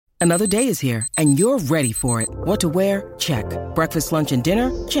Another day is here, and you're ready for it. What to wear? Check. Breakfast, lunch, and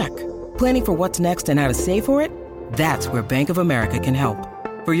dinner? Check. Planning for what's next and how to save for it? That's where Bank of America can help.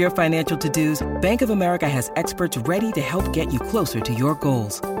 For your financial to-dos, Bank of America has experts ready to help get you closer to your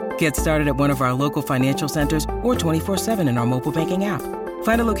goals. Get started at one of our local financial centers or 24/7 in our mobile banking app.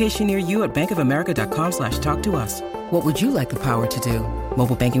 Find a location near you at bankofamerica.com/talktous. What would you like the power to do?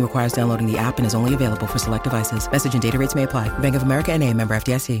 Mobile banking requires downloading the app and is only available for select devices. Message and data rates may apply. Bank of America N.A., member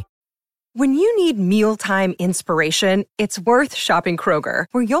FDIC. When you need mealtime inspiration, it's worth shopping Kroger,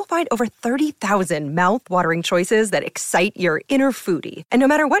 where you'll find over 30,000 mouth-watering choices that excite your inner foodie. And no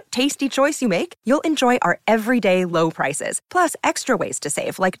matter what tasty choice you make, you'll enjoy our everyday low prices, plus extra ways to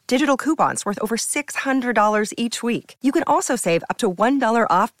save, like digital coupons worth over $600 each week. You can also save up to $1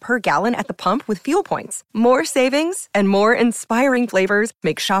 off per gallon at the pump with fuel points. More savings and more inspiring flavors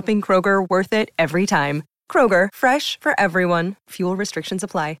make shopping Kroger worth it every time. Kroger, fresh for everyone. Fuel restrictions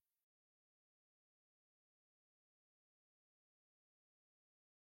apply.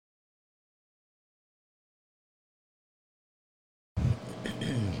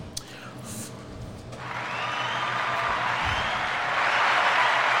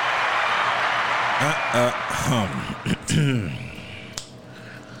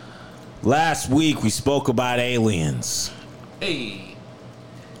 Last week we spoke about aliens. Hey.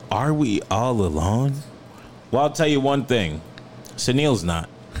 Are we all alone? Well, I'll tell you one thing. Sunil's not.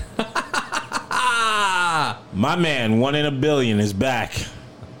 My man, 1 in a billion, is back.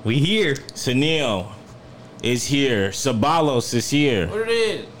 We here. Sunil is here. Sabalos is here. What it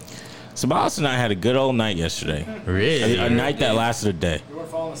is? Sabalos and I had a good old night yesterday. Really? A night that lasted a day. You weren't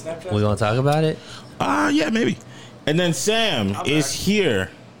following the Snapchat? We gonna talk about it? Yeah, maybe. And then Sam is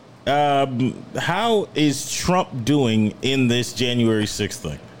here. How is Trump doing in this January 6th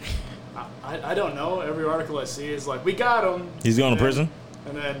thing? I don't know. Every article I see is like, we got him. He's going to prison?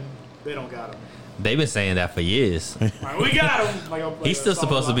 And then they don't got him. They've been saying that for years. Like, we got him. He's still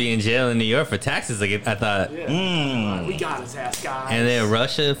supposed to be in jail in New York for taxes. Like I thought. Yeah. Like, we got his ass, guys. And then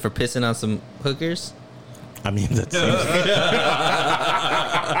Russia for pissing on some hookers. I mean, that's Who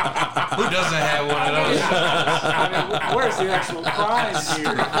doesn't have one of those? I mean, where's the actual crimes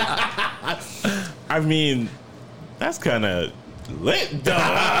here? I mean, that's kind of lit, though.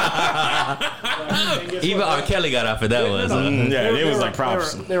 Even R. Kelly got off of that one. Yeah, it was like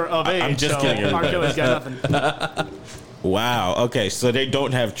props. They were of age. I'm just so kidding. R. Kelly's got nothing. Wow. Okay, so they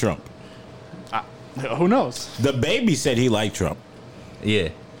don't have Trump. Who knows? The baby said he liked Trump. Yeah.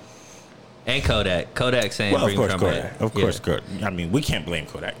 And Kodak. Kodak saying Well, of bring course, Trump Kodak. back. Of course, Yeah. Kodak. I mean, we can't blame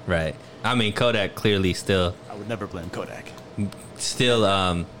Kodak. Right. I mean, Kodak clearly still I would never blame Kodak.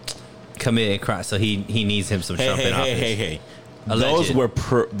 committing crime, so he needs him some Trump in office. Hey. Alleged.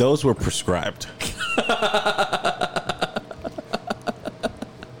 Those were prescribed.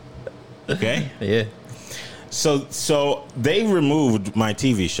 Okay. Yeah. So they removed my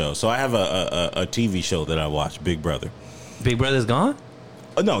TV show. So I have a TV show that I watch, Big Brother. Big Brother's gone?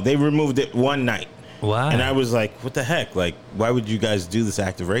 Oh, no, they removed it one night. Wow. And I was like, what the heck? Like, why would you guys do this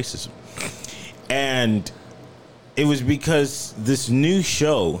act of racism? And it was because this new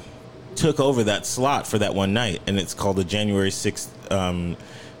show took over that slot for that one night, and it's called the January 6th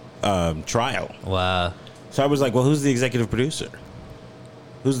trial. Wow. So I was like, well, who's the executive producer?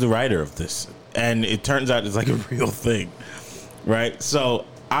 Who's the writer of this? And it turns out it's like a real thing, right? So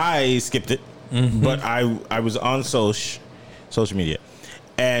I skipped it, but I was on social media,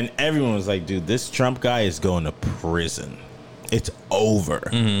 and everyone was like, dude, this Trump guy is going to prison. It's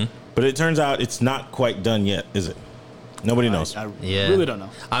over. But it turns out it's not quite done yet, is it? Nobody knows. I Yeah. really don't know.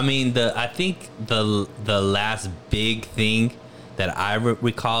 I mean, I think the last big thing that I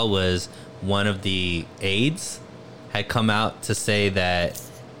recall was one of the aides had come out to say that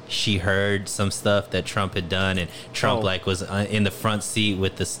she heard some stuff that Trump had done, and Trump was in the front seat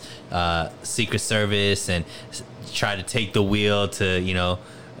with the Secret Service and tried to take the wheel to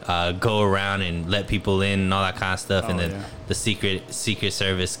go around and let people in and all that kind of stuff. And then the Secret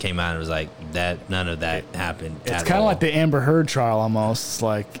Service came out and was like, that none of that happened. It's kind of like the Amber Heard trial almost. It's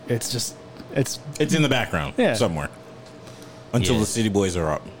like it's in the background somewhere until the City Boys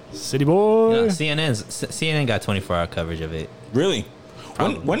are up. City Boy. CNN got 24-hour coverage of it. Really?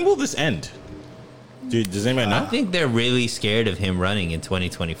 When will this end? Dude, does anybody know? I think they're really scared of him running in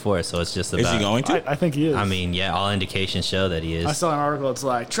 2024, so it's just about... Is he going to? I think he is. I mean, yeah, all indications show that he is. I saw an article. It's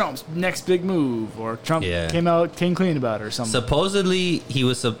like Trump's next big move, or Trump came clean about it, or something. Supposedly,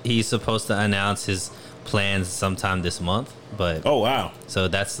 he's supposed to announce his plans sometime this month, but oh wow! So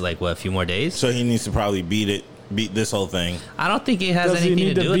that's like what, a few more days? So he needs to probably beat it beat this whole thing. I don't think it has Does he anything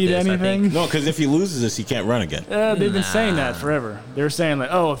need to to do with beat this. anything? No, because if he loses this, he can't run again. They've been saying that forever. They're saying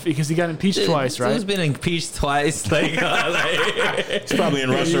like, oh, because he got impeached twice, right? He's been impeached twice. Like, He's probably in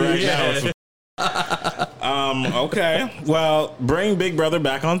Russia right now. Okay. Well, bring Big Brother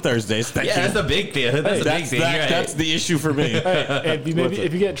back on Thursdays. Thank you. that's a big deal. That's a big thing. Right. That's the issue for me.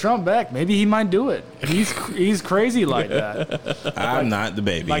 If you get Trump back, maybe he might do it. He's crazy like that. I'm not the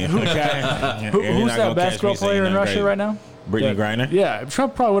baby. Like who's that basketball player in Russia right now? Brittany Griner? Yeah,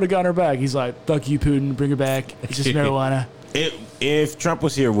 Trump probably would have gotten her back. He's like, fuck you, Putin, bring her back. It's just marijuana. If Trump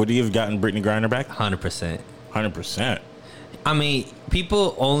was here, would he have gotten Brittany Griner back? 100%. 100%. I mean,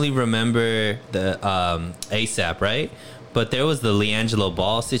 people only remember the ASAP, right? But there was the LiAngelo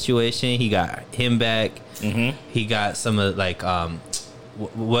Ball situation. He got him back. Mm-hmm. He got some of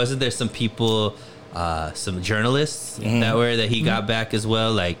wasn't there some people, some journalists that he got back as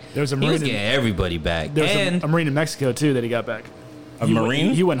well? Like there was a he was getting everybody back. There's a Marine in Mexico too that he got back.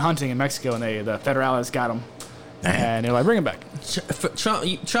 Marine? He went hunting in Mexico and the federales got him. And they're like, bring him back.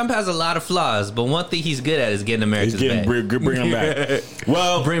 Trump has a lot of flaws, but one thing he's good at is getting Americans back. Bring him back.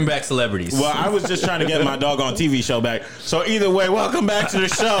 Well, bring back celebrities. Well, I was just trying to get my doggone TV show back. So either way, welcome back to the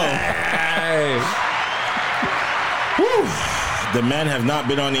show. The men have not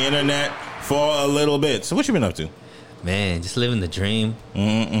been on the internet for a little bit. So what you been up to? Man, just living the dream.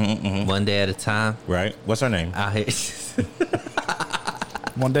 One day at a time. Right. What's her name? Out here.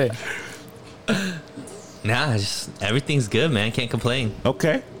 One day. Nah, just everything's good, man. Can't complain.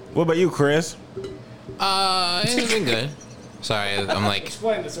 Okay. What about you, Chris? It's been good. Sorry, I'm like chasing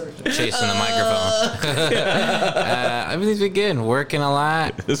the microphone. Everything's been good. Working a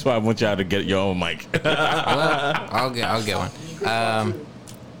lot. That's why I want y'all to get your own mic. Well, I'll get one.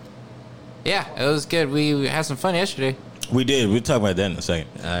 Yeah, it was good. We had some fun yesterday. We did. We'll talk about that in a second.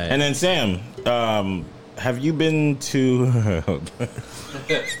 All right. And then Sam, have you been to?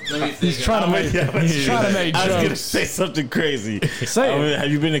 He's trying to make jokes. I was gonna say something crazy. Say it.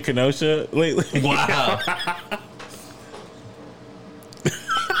 Have you been to Kenosha lately? Wow.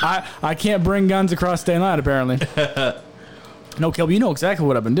 I can't bring guns across state line apparently. No, Kelby, you know exactly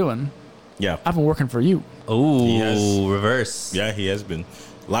what I've been doing. Yeah. I've been working for you. Ooh, reverse. Yeah, he has been.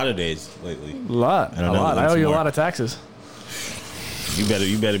 A lot of days lately. A lot. I owe you a lot of taxes. You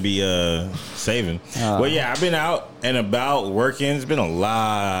better be saving. Well, yeah, I've been out and about working. It's been a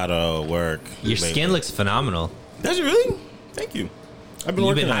lot of work. Your skin looks phenomenal. Does it really? Thank you. You've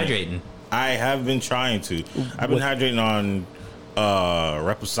been hydrating. I have been trying to. I've been hydrating on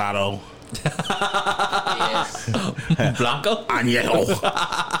Reposado. Blanco? Añejo.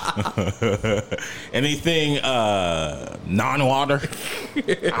 Anything non-water.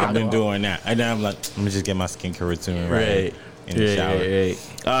 I've been doing that. And then I'm like, let me just get my skincare routine right in the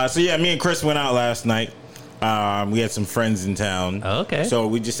shower. So yeah, me and Chris went out last night. We had some friends in town. Okay. So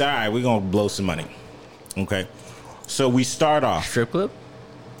we just, all right, we're going to blow some money. Okay. So we start off. Strip club?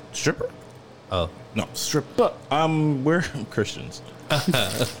 Stripper? Oh. No. Stripper. We're Christians.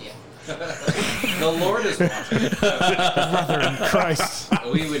 The Lord is watching. Brother in Christ.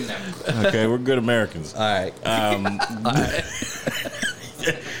 We would never. Okay, we're good Americans. All right.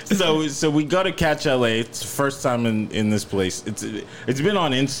 So we go to Catch LA. It's the first time in this place. It's been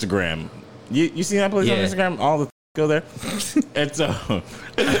on Instagram. You see that place on Instagram? All the go there. And so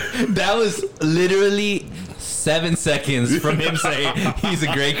that was literally 7 seconds from him saying he's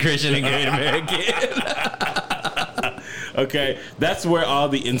a great Christian and great American. Okay, that's where all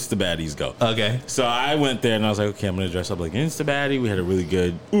the Insta baddies go. Okay. So I went there and I was like, okay, I'm gonna dress up like an Insta baddie. We had a really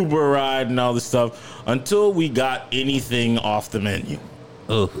good Uber ride and all this stuff until we got anything off the menu.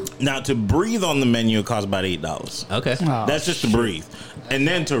 Oh. Now to breathe on the menu it costs about $8. Okay. Oh, that's just to breathe, and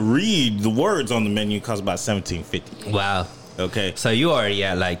then to read the words on the menu costs about $17.50. Wow. Okay. So you already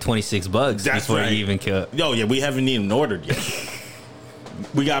at like $26 That's before right. you even killed. Oh yeah, we haven't even ordered yet.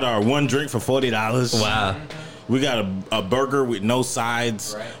 We got our one drink for $40. Wow. We got a burger with no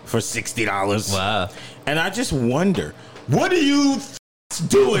sides for $60. Wow. And I just wonder, what are you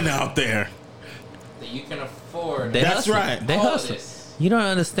doing out there? That you can afford. They That's hustle. right. They all hustle. this. You don't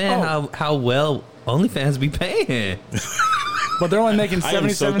understand how well OnlyFans be paying. But they're only making I am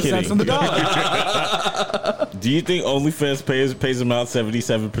so 77 cents kidding. on the dollar. Do you think OnlyFans pays them out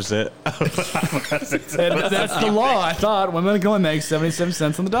 77%? That's the law. I thought women can only make 77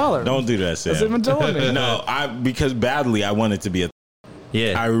 cents on the dollar. Don't do that, Sam. That's what they've been telling me. No, because badly I wanted to be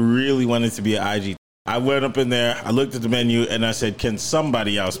Yeah. I really wanted to be an IG. I went up in there, I looked at the menu, and I said, can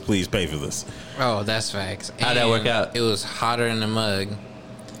somebody else please pay for this? Oh, that's facts. How'd that work And out? It was hotter in the mug.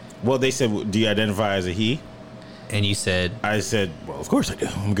 Well, they said, do you identify as a he? And you said, I said, well, of course I do.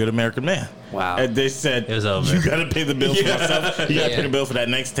 I'm a good American man. Wow. And they said, It was over. you got to pay the bill for myself. You got to pay the bill for that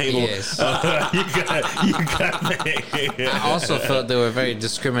next table. Yes. You got to pay. I also felt they were very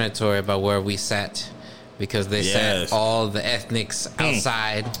discriminatory about where we sat because they Yes. sat all the ethnics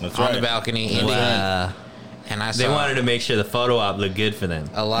outside That's on right. the balcony in the wow. heat. And I saw They wanted to make sure the photo op looked good for them.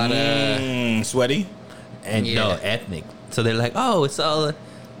 a lot of Sweaty? And no, Yeah. ethnic. So they're like, oh, it's all.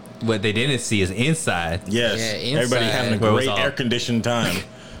 What they didn't see is inside. Yes. Yeah, Everybody inside. having a Where it was great all- air-conditioned time.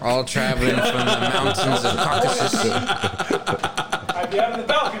 all traveling from the mountains of Caucasus. I'd be out on the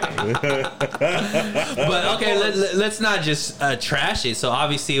balcony. But okay, let's not just trash it. So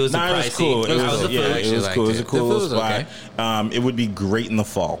obviously it was Nah, a it was pricey. cool. It How was the was, yeah, food? it was Actually cool. It was a liked cool it. The little food was spot. okay. It would be great in the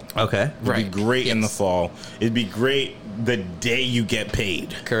fall. Okay. It would Right. be great in the Yes. fall. It'd be great the day you get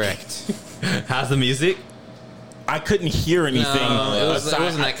paid. Correct. How's the music? I couldn't hear anything. No, it wasn't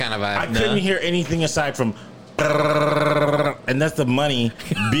aside- that kind of I vibe. couldn't hear anything aside from, and that's the money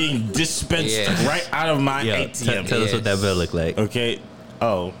being dispensed Yes. right out of my Yeah. ATM. Tell us what that Yes. bill looked like. Okay.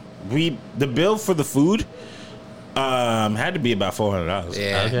 Oh, the bill for the food had to be about $400.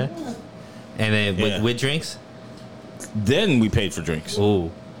 Yeah. Okay. And then Yeah. with drinks? Then we paid for drinks.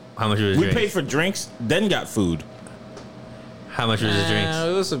 Ooh. How much was the We drinks? paid for drinks, then got food. How much was the drinks?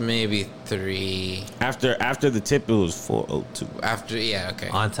 It was maybe 3 After the tip, it was $402. after. Yeah. Okay.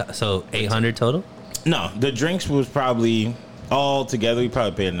 On top, so 800 total? No, the drinks was probably all together. We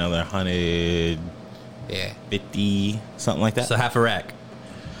probably paid another 150, Yeah. something like that. So half a rack.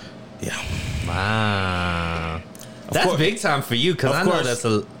 Yeah, Wow. That's course- big time for you because of I know course. that's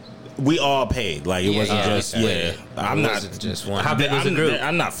a. we all paid. Like it Yeah, wasn't yeah, just we yeah. paid. I'm It not wasn't just one. How big was the group?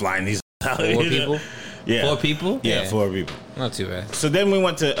 I'm not flying these. Four people? Yeah, 4 people? Yeah, Yeah. 4 people. Not too bad. So then we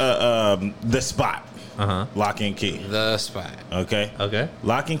went to the spot, Uh-huh. Lock and Key. The spot. Okay, Okay.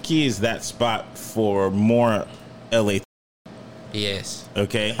 Lock and Key is that spot for more LA. Yes.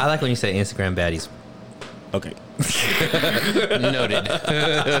 Okay, I like when you say Instagram baddies. okay. Noted.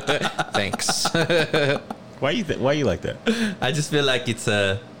 Thanks. Why you like that? I just feel like it's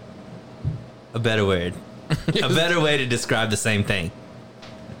a better word. A better way to describe the same thing.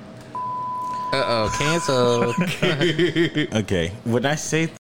 Cancel. Okay, when I say,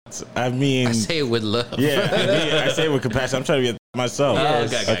 I mean, I say it with love. yeah, I say it with compassion. I'm trying to get myself.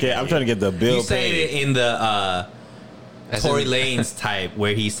 Yes. Okay, I'm trying to get the bill He's saying paid. it in the As Tory in- Lanez type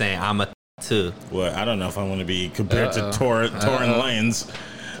where he's saying I'm a too. Well, I don't know if I want to be compared to Uh-oh. Torin Lanez.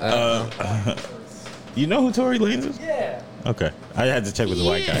 You know who Tory Lanez is? Yeah. Okay, I had to check with the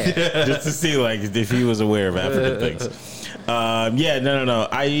white guy just to see like if he was aware of African things. Yeah, no.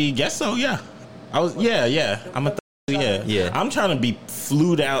 I guess so. Yeah, I was. Yeah. I'm a. Yeah. Yeah. I'm trying to be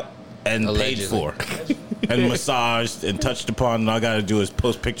flued out and Allegedly. paid for, and massaged and touched upon. And all I got to do is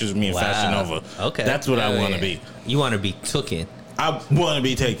post pictures of me in Fashion Wow. Nova. Okay. That's what I Hell want to yeah. be. You want to be tooken. I want to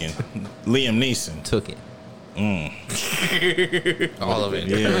be taken. Liam Neeson. Tooken. All of it.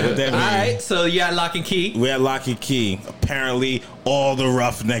 Yeah. What that mean? All right, so you got Lock and Key. We had Lock and Key. Apparently, all the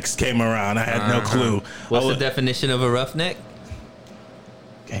roughnecks came around. I had no clue. What's I the was- definition of a roughneck?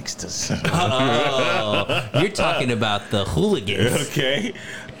 Gangsters. Oh, you're talking about the hooligans. Okay.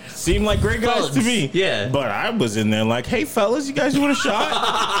 Seemed like great guys to Thugs. me. Yeah. But I was in there like, hey, fellas, you guys want a shot?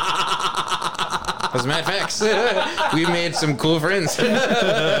 As a matter of fact, we made some cool friends.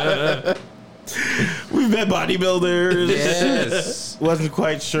 We met bodybuilders. Yes. Wasn't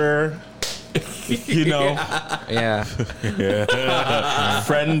quite sure. You know, Yeah.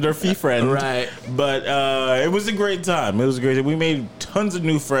 friend or fee friend. Right. But it was a great time. It was a great time. We made tons of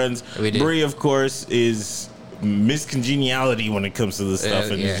new friends. We did. Bree, of course, is Miss Congeniality when it comes to this stuff.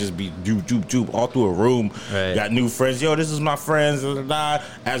 And yeah. it just be doop all through a room. Right. Got new friends. Yo, this is my friends. Da, da, da.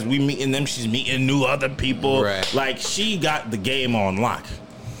 As we meeting them, she's meeting new other people. Right. Like, she got the game on lock.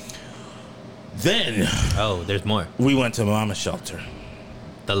 Then Oh, there's more. we went to Mama Shelter.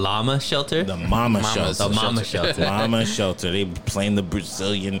 The llama shelter. The Mama Mama's Shelter. The mama shelter. Mama Shelter. They playing the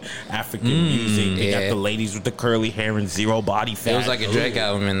Brazilian African music. They got yeah. the ladies with the curly hair and zero body fat. It was like a Drake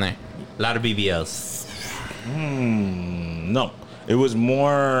album in there. A lot of BBLs. No, it was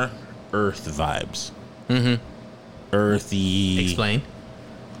more earth vibes. Mm-hmm. Earthy. Explain.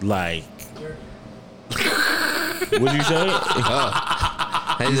 Like. What'd you say?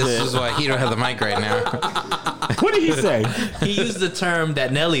 Hey, this is why he don't have the mic right now. What did he say? He used the term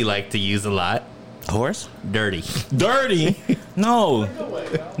that Nelly liked to use a lot. Horse? Dirty. Dirty? No.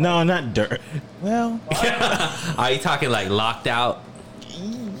 No, not dirt. Well, Are you talking like locked out?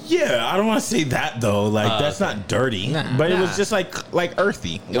 yeah, I don't want to say that though. Like that's not dirty, Nah. but it was Nah. just like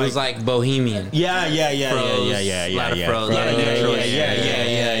earthy. It was like Bohemian. Yeah. Froze, lot of froze, lot of yeah, natural yeah,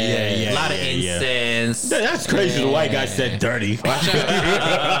 air. yeah. A lot of yeah. incense. incense. That's crazy. The white guy said dirty. Watch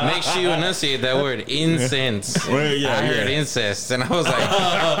out. Make sure you enunciate that word, incense. Well, yeah, I heard yeah. incest, and I was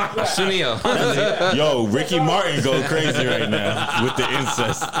like, Sunil. Yo, Ricky Martin go crazy right now with the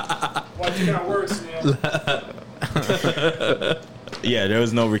incest. Why'd you got words, man? Yeah, there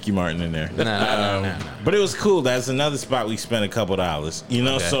was no Ricky Martin in there. No. But it was cool. That's another spot we spent a couple $. You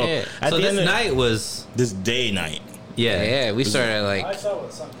know, so Yeah. at So the this end of night was this day night. Yeah, we started at like saw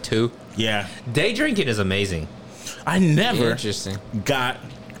it something. 2. Yeah, Day drinking is amazing. I never Interesting. got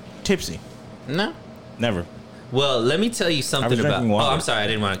tipsy. No. Never. Well, let me tell you something about. drinking water. Oh, I'm sorry, I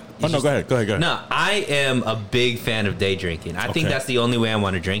didn't want to. Oh no, go ahead. Go ahead. No, I am a big fan of day drinking. I think Okay. that's the only way I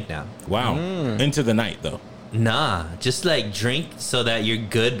want to drink now. Wow. Into the night though. Nah, just like drink so that you're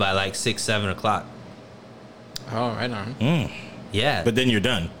good by like 6, 7 o'clock. Oh, right on. Yeah, But then you're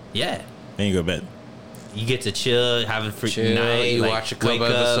done. yeah, Then you go to bed. you get to chill, have a free Chill, night. you like, watch a couple wake up,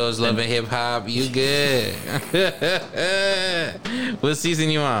 episodes, and- loving hip hop. You good? What season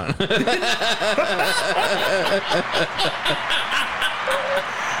you on?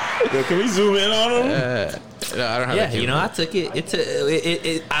 Yo, can we zoom in on him? No, I don't have. Yeah, you know, I took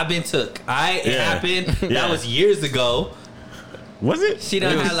it. I've been took. It Yeah. happened. Yeah. That was years ago. Was it? She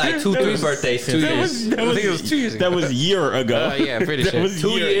done had like 2, 3 birthdays since two then. years. I think it was 2 years ago. That was a year ago. Oh, yeah, pretty That sure. was 2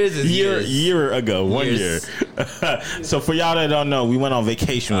 years is years. year ago. 1 year. Years. So for y'all that don't know, we went on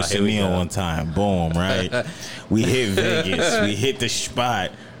vacation with here we Sunil go. one time. Boom, right? We hit Vegas. We hit the spot.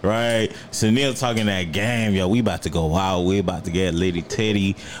 Right, Sunil talking that game, yo. We about to go out. We about to get litty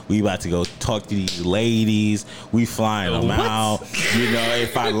titty. We about to go talk to these ladies. We flying them out. You know,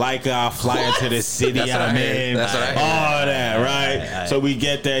 if I like her, I'll fly her to the city That's what I'm I heard. in. That's what I heard. All that, right? Right. So we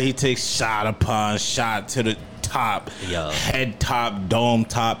get there. He takes shot upon shot to the top, Yo. head top, dome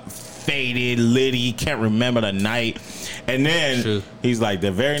top, faded, litty. Can't remember the night. And then True. he's like,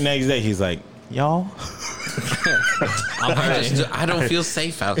 the very next day, he's like, y'all. I don't feel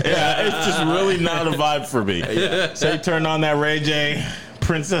safe out there. Yeah, it's just really not a vibe for me. So he turned on that Ray J,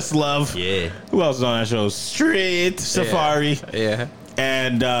 Princess Love. Yeah. Who else was on that show? Street Safari. Yeah.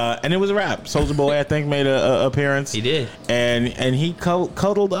 And it was a wrap. Soulja Boy, I think, made a appearance. He did. And he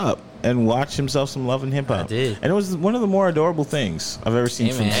cuddled up and watched himself some Love and Hip Hop. I did. And it was one of the more adorable things I've ever seen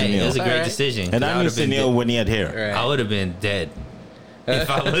Hey, from man. Hey, it was a Sunil. great Alright. decision. And 'cause I knew would've been Sunil when he had hair. Right. I would have been dead if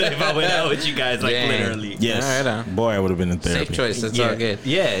I went out with you guys, like Dang. literally. Yes. All right, Boy, I would have been in therapy. Safe choice. That's yeah. all good.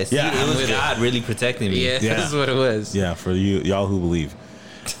 Yeah, see, Yeah, it was with it. God really protecting me. Yeah, Yeah. that's what it was. Yeah, for y'all who believe.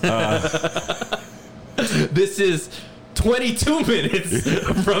 This is 22 minutes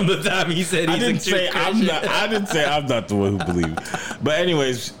from the time he said I he's didn't a say true I'm Christian. not. I didn't say I'm not the one who believes. But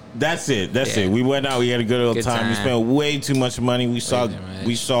anyways, that's it. That's Yeah. it. We went out. We had a good old Good time. We time. spent way too much money. We saw too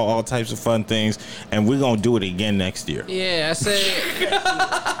much. all types of fun things, and we're gonna do it again next year. Yeah, I say.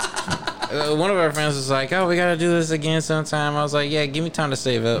 One of our friends was like, "Oh, we gotta do this again sometime." I was like, "Yeah, give me time to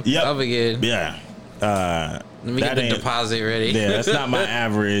save up. Yep. I'll be good. Yeah. Let me get that the ain't- deposit ready." Yeah, that's not my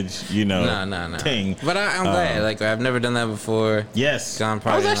average. No. thing. But I'm glad. Like I've never done that before. Yes. Gone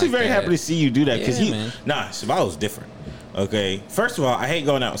I was partying actually like very that. happy to see you do that because Yeah, man. Sabalo's different. Okay. First of all, I hate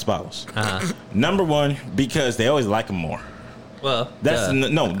going out with Spalos. Uh-huh. Number one, because they always like him more. Well, That's duh.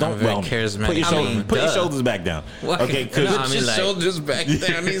 no, don't very well, charismatic. Put your, I shoulder, mean, put your duh. shoulders back down. What? Okay, because No, I mean, Put your like- shoulders back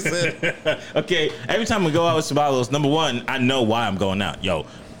down. He said. okay, every time we go out with Sabalos, number one, I know why I'm going out. Yo,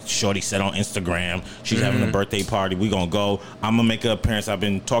 Shorty said on Instagram she's having a birthday party. We gonna go. I'm gonna make an appearance. I've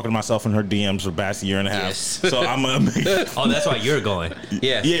been talking to myself in her DMs for the past year and a half. Yes. So I'm gonna make. Oh, that's why you're going.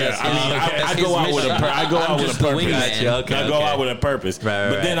 Yes, Yeah, that's I mean, his- I that's go his out with a mission. I go out with a just the purpose. wingman. Gotcha, okay. I go out with a purpose. Right,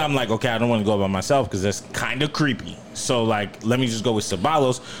 but then right. I'm like, okay, I don't want to go by myself because that's kind of creepy. So like, let me just go with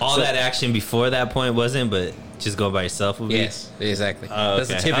Sabalos. All So- that action before that point wasn't, but just go by yourself would be. Yes, exactly. Oh, That's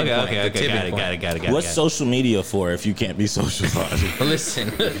the okay. tipping point. Okay, the tipping got it, point. got it. What's social media for if you can't be socialized?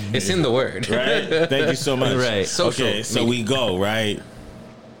 Listen, it's in the word. Right? Thank you so much. Right. Social Okay, so we go, right?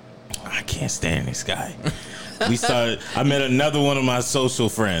 I can't stand this guy. I met another one of my social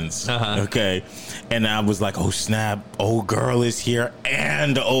friends. Uh-huh. Okay. And I was like, oh, snap. Old girl is here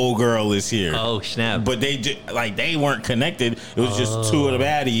and the old girl is here. Oh, snap. But they weren't connected. It was just two of the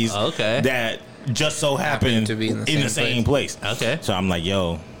baddies Okay. that just so happened to be in the same place. Okay. So I'm like,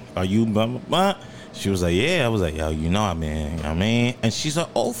 yo, are you blah, blah, blah? She was like, yeah. I was like, yo, you know I mean. And she's like,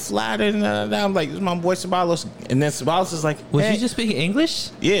 oh, flattered. And I'm like, this is my boy Sabalos. And then Sabalos is like, Was hey. you just speaking English?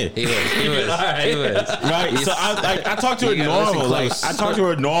 Yeah. He was. Alright. He was. Right. So I talked to her You gotta listen normal. Like close. I talked to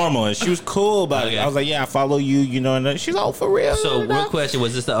her normal and she was cool about it. Okay. I was like, yeah, I follow you, you know, and she's like, oh, for real. So, real question: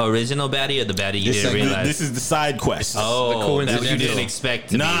 was this the original baddie or the baddie you didn't realize? This is the side quest. Oh, the that you coincidental. didn't expect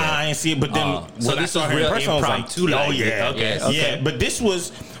to Nah, be I ain't see it. But then Oh. So when I this saw was her in real person, I was like, impromptu, oh like, yeah, okay, Yes. okay. yeah. But this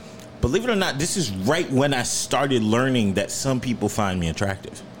was believe it or not, this is right when I started learning that some people find me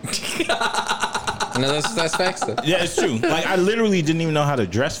attractive. No, that's facts though. Yeah, it's true. Like, I literally didn't even know how to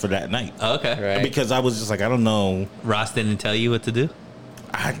dress for that night. Okay. Right. Because I was just like, I don't know. Ross didn't tell you what to do?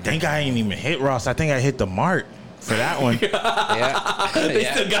 I think I ain't even hit Ross. I think I hit the Mart for that one. Yeah. They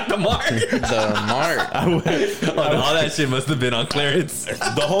Yeah. still got the mark. The Mart. All that shit must have been on clearance.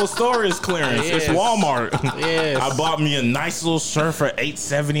 The whole store is clearance. It's Yes. Walmart. Yes. I bought me a nice little shirt for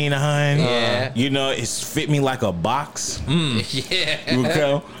 $8.79. Yeah. You know, it's fit me like a box. Yeah.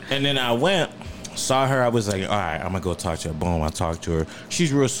 Okay. And then I went, saw her. I was like, all right, I'm gonna go talk to her. Boom. I talked to her.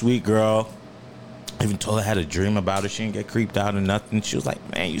 She's a real sweet girl. I even told her I had a dream about her. She didn't get creeped out or nothing. She was like,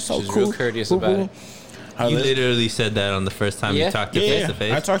 man, you so She's cool. real courteous Cool, about cool. it. You literally said that on the first time Yeah. you talked to Yeah, face to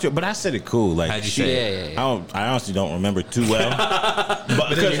face. I talked to her, but I said it cool. Like, How'd you she, say it? Yeah. I honestly don't remember too well,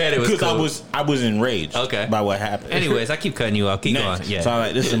 but in your head it was because cool. I was enraged. Okay. By what happened. Anyways, I keep cutting you off. Keep Next. going. Yeah. So I'm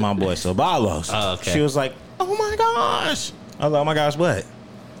like, this is my boy Sobalos. Oh, okay. She was like, oh my gosh. I was like, oh my gosh, what?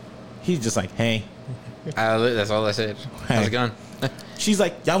 He's just like, hey. That's all I said. How's it going? She's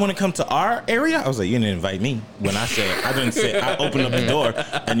like, y'all want to come to our area? I was like, you didn't invite me. When I said, I didn't say, I opened up the door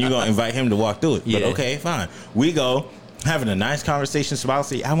and you're going to invite him to walk through it. But Yeah. okay, fine. We go, having a nice conversation. So I'll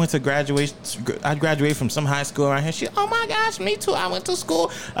say, I graduated from some high school around here. She, oh my gosh, me too. I went to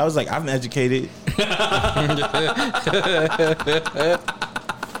school. I was like, I'm educated.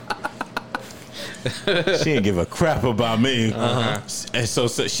 She didn't give a crap about me. And so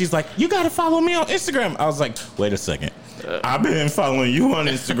she's like, you got to follow me on Instagram. I was like, wait a second. I've been following you on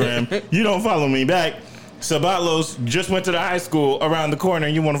Instagram. You don't follow me back. Sabalos just went to the high school around the corner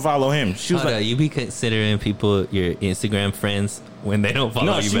and you want to follow him. She was like, you be considering people your Instagram friends when they don't follow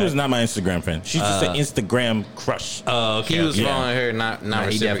no, you she back. was not my Instagram friend. She's just an Instagram crush. Oh, okay. He was okay. following her, not He definitely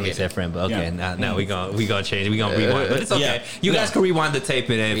reciprocating. said friend, but okay, Yeah. now we gonna change it. We gonna rewind, but it's okay. Yeah. You guys can rewind the tape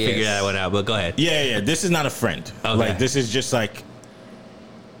and Yes. figure that one out. But go ahead. Yeah. This is not a friend. Okay. Like, this is just like,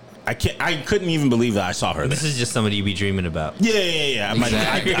 I couldn't even believe that I saw her there. This is just somebody you be dreaming about. Yeah.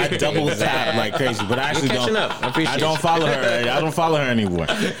 Exactly. I double tap like crazy, but I actually catching don't. up. I appreciate I don't it. follow her. I don't follow her anymore.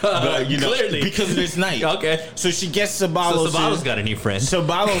 But you know, Clearly. because of this night. Okay. So she gets So Sabalos. Sabalo's got a new friend.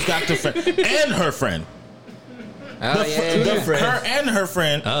 Sabalos got the friend and her friend. Oh, yeah. Her and her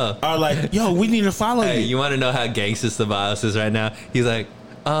friend Oh. are like, yo, we need to follow Hey, you. you want to know how gangster Sabalos is right now? He's like,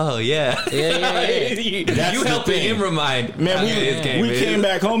 oh yeah, Yeah. you That's the helping thing. him remind Man, his game we is. came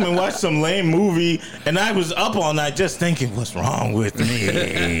back home and watched some lame movie, and I was up all night just thinking, what's wrong with me?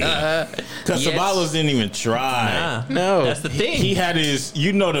 Because Yes. Sabalos didn't even try. Nah, No. that's the thing. He had his,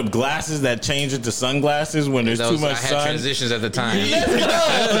 you know, the glasses that change into sunglasses when there's too much I had sun. transitions at the time.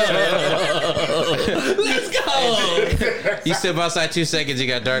 Let's go. You step outside 2 seconds, you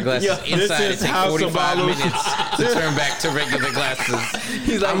got dark glasses. Yo, this Inside, it is takes how 45 Sabalos- minutes to turn back to regular glasses.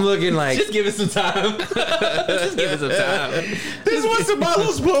 He's like, I'm looking like, just give it some time. Just give it some time. This was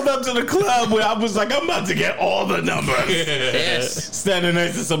Sabalos pulled up to the club where I was like, I'm about to get all the numbers. yes. Standing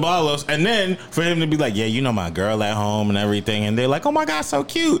next to Sabalos, and then for him to be like, yeah, you know my girl at home and everything, and they're like, oh my god, so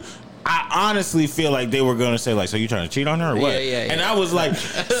cute. I honestly feel like they were gonna say like, so you trying to cheat on her or what? Yeah. And I was like,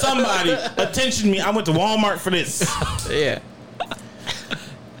 somebody attention me. I went to Walmart for this, Yeah.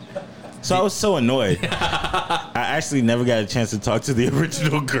 so I was so annoyed. I actually never got a chance to talk to the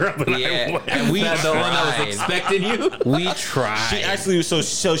original girl that I Yeah. went. And we That's the one that was tried. expecting you. We tried. She actually,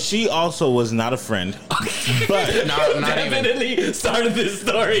 so she also was not a friend, but not even. Definitely started this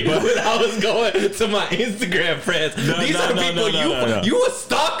story when I was going to my Instagram friends. These are the people no. you a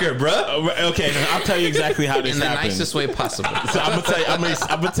stalker, bruh. Okay, I'll tell you exactly how this In the happened. nicest way possible. So I'm gonna tell you.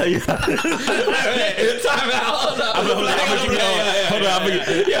 I'm gonna tell you. Time out. Hold up.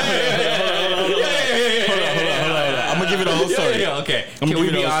 I'm gonna give you the whole story. Yeah, okay. I'm Can gonna we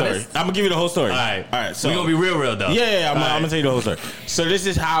give you be the whole honest? story. I'm gonna give you the whole story. All right. So We're going to be real though. Yeah, I'm All right. gonna tell you the whole story. So this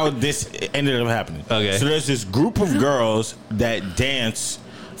is how this ended up happening. Okay. So there's this group of girls that dance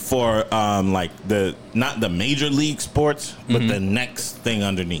for like not the major league sports, but the next thing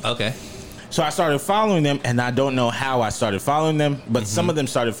underneath. Okay. So I started following them, and I don't know how I started following them, but some of them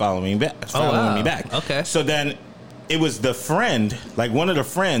started following me back. wow. Me back. Okay. So then it was the friend, like one of the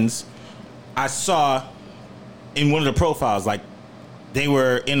friends, I saw in one of the profiles, like they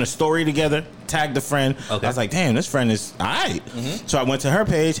were in a story together, tagged the friend. Okay. I was like, damn, this friend is all right. So I went to her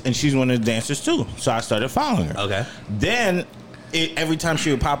page, and she's one of the dancers too. So I started following her. Okay. Then every time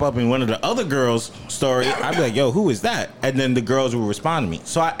she would pop up in one of the other girls' story, I'd be like, yo, who is that? And then the girls would respond to me.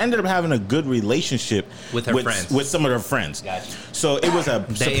 So I ended up having a good relationship With her friends. With some of her friends. Gotcha. So it was a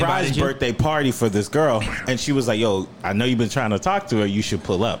They surprise invited you? birthday party for this girl. And she was like, yo, I know you've been trying to talk to her. You should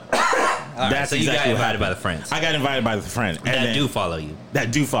pull up. All right, so you got invited by the friends. I got invited by the friend. And That then- do follow you.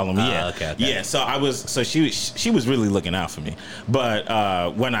 That do follow me, yeah. Okay. Yeah, so she was really looking out for me.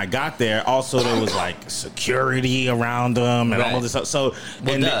 But when I got there, also there was like security around them and all this stuff. So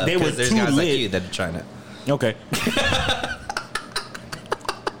and they were there's too guys lit. like you that are trying to. Okay.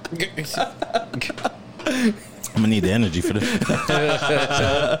 I'm gonna need the energy for this.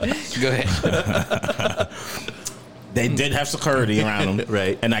 Go ahead. They did have security around them,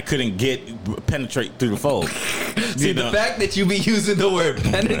 Right. And I couldn't penetrate through the fold. See, the fact that you be using the word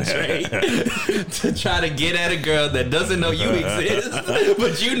penetrate to try to get at a girl that doesn't know you exist,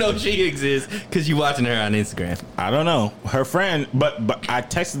 but you know she exists because you watching her on Instagram. I don't know her friend, but I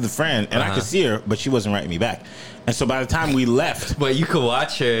texted the friend and I could see her, but she wasn't writing me back. And so by the time we left, But you could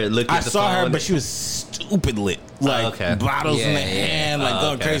watch her look at I the saw her, phone. but she was stupid lit, like okay. bottles in Yeah, the yeah. hand, like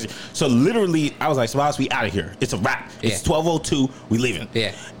going Okay. crazy. So literally, I was like, "Sabalas, we out of here. It's a wrap. It's Yeah. 12:02. We leaving."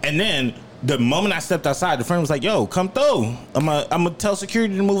 Yeah. And then the moment I stepped outside, the friend was like, "Yo, come through. I'm gonna tell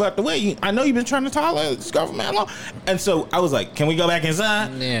security to move out the way. I know you've been trying to tolerate this government law." And so I was like, "Can we go back inside?"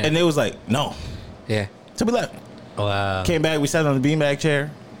 Yeah. And they was like, "No." Yeah. So we left. Wow. Came back. We sat on the beanbag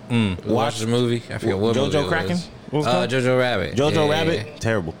chair. Watch the movie. I forget what movie Jojo it Kraken? was. What was it called? Jojo Rabbit. Jojo Yeah, Rabbit. yeah.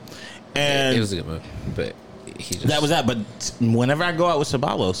 Terrible. Yeah. And It was a good movie, but he just that was that. But whenever I go out with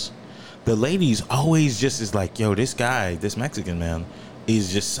Sabalos, the ladies always just is like, "Yo, this guy, this Mexican man,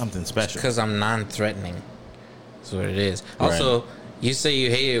 is just something special." because I'm non-threatening. That's what it is. Also, you say you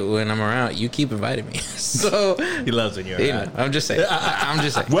hate it when I'm around. You keep inviting me, so He loves when you're you around. know, I'm just saying. I'm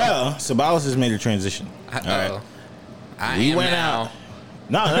just saying. Well, Sabalos has made a transition. I We am went now. out.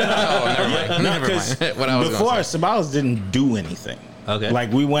 No. Oh, never mind. No, Never 'cause mind. What I was before, gonna say. Sabalos didn't do anything. Okay.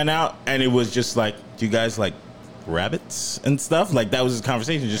 Like, we went out, and it was just like, "Do you guys like rabbits and stuff?" Like, that was his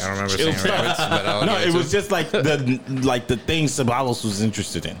conversation. Just I don't remember chill saying stuff. rabbits, but I'll no, give it it to was him. just like the things Sabalos was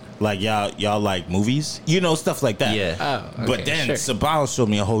interested in. Like, y'all like movies? You know, stuff like that. Yeah. Oh, okay, But then sure. Sabalos showed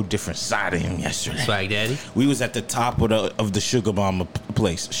me a whole different side of him yesterday. Swag Daddy. We was at the top of the Sugar Mama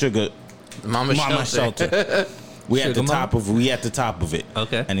place. Sugar Mama Shelter. We at Sugar the top of it.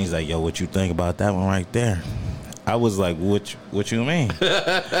 Okay. And he's like, "Yo, what you think about that one right there?" I was like, "What you mean?"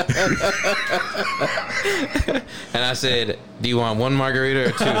 And I said, "Do you want one margarita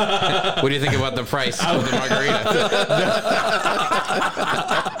or two? What do you think about the price of the margarita?"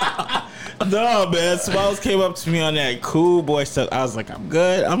 No, man. Smiles came up to me on that cool boy stuff. I was like, I'm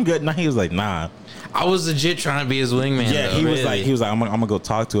good. Now he was like, nah. I was legit trying to be his wingman. Yeah, though. he was really? like, I'm gonna go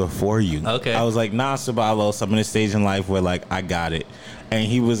talk to her for you. Okay. I was like, nah, Sabalos, I'm in a stage in life where like I got it. And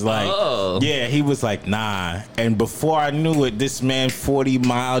he was like, Oh. yeah, he was like, nah. And before I knew it, this man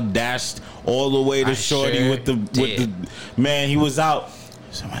 40-mile dashed all the way to I Shorty sure with the did. man. He was out.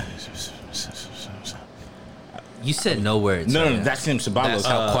 You said no words. No, right? that's him, Sabalos. That's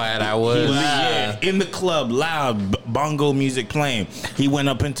how quiet I He was. was, yeah, in the club, loud bongo music playing. He went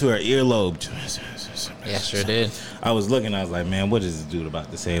up into her earlobe. Yeah, sure did. I was looking. I was like, man, what is this dude about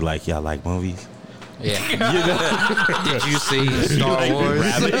to say? Like, y'all like movies? Yeah. Did you see Star Wars?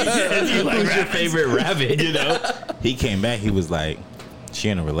 Who's your favorite rabbit? You know, he came back. He was like, she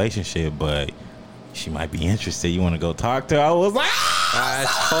in a relationship, but she might be interested. You want to go talk to her? I was like, I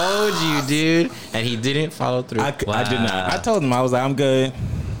told you, dude. And he didn't follow through. I did not. I told him, I was like, I'm good.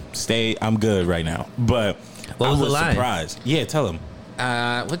 I'm good right now. But What I was the was line? surprised. Yeah, tell him.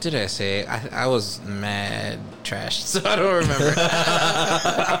 What did I say? I was mad trash, so I don't remember.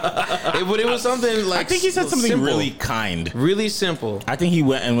 But it was something like I think he said something simple. really kind. really simple. I think he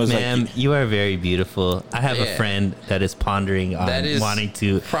went and was Ma'am, like, you are very beautiful. I have a Yeah. friend that is pondering on That is wanting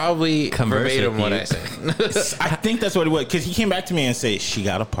to. Probably converse verbatim with what you. I said. I think that's what it was. Because he came back to me and said, she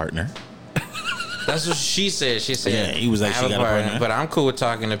got a partner. That's what she said. She said, Yeah, he was like, "I have she a got a partner, partner." but I'm cool with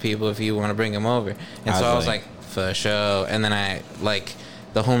talking to people if you want to bring them over." And so I was like, "For sure." And then I like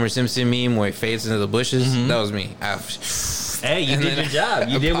the Homer Simpson meme where he fades into the bushes. That was me. Hey, you And did then your job.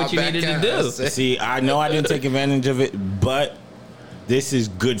 You did what popped you back needed to out. do. See, I know I didn't take advantage of it, but this is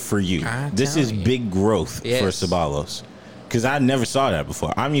good for you. I This tell is you. big growth Yes. for Sabalos. Because I never saw that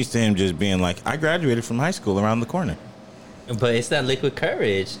before. I'm used to him just being like, I graduated from high school around the corner. But it's that liquid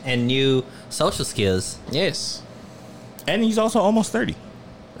courage and new social skills. Yes. And he's also almost 30.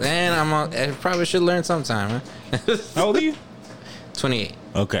 And I probably should learn sometime. Huh? How old are you? 28.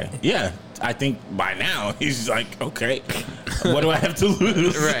 Okay. Yeah. I think by now he's like, okay, what do I have to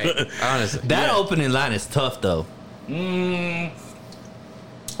lose? Right. Honestly. That Yeah. opening line is tough, though.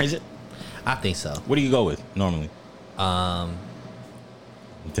 Is it? I think so. What do you go with normally? Um,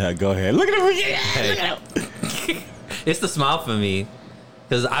 Go ahead. Look at him. Yeah, look at him. it's the smile for me.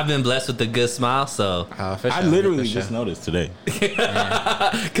 Because I've been blessed with a good smile, so. I literally just noticed today.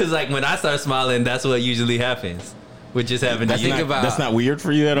 Because like when I start smiling, that's what usually happens. What just happened to you? That's not weird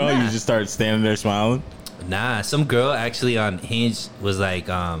for you at all? Nah. You just start standing there smiling? Nah, some girl actually on Hinge was like,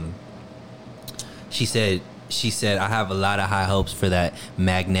 she said, I have a lot of high hopes for that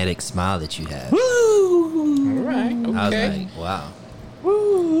magnetic smile that you have. All right. Okay. I was like, wow.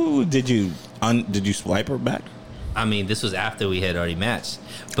 Woo! Did you swipe her back? I mean, this was after we had already matched,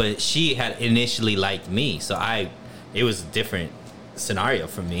 but she had initially liked me, so it was a different scenario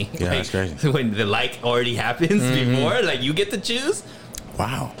for me. Yeah, like, that's crazy. When the like already happens before, like you get to choose.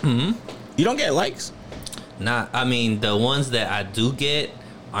 Wow. Mm-hmm. You don't get likes? Nah, I mean the ones that I do get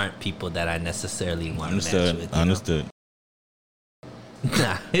aren't people that I necessarily want to match with. Understood.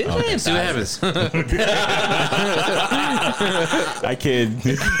 Nah, Okay. See what happens. I kid.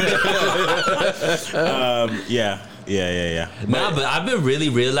 Yeah. Nah, but I've been really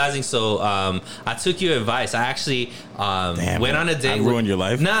realizing. So, I took your advice. I actually went on a date. I ruined your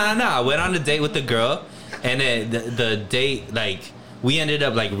life? Nah. I went on a date with the girl, and then the date, like, we ended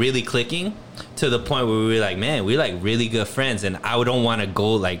up like really clicking to the point where we were like, man, we're like really good friends, and I don't want to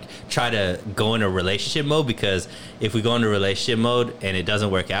go like try to go into relationship mode, because if we go into relationship mode and it doesn't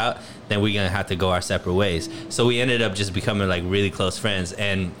work out, then we're gonna have to go our separate ways. So we ended up just becoming like really close friends,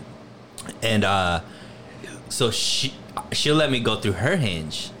 and so she'll let me go through her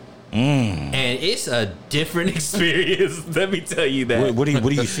Hinge. And it's a different experience. Let me tell you that. What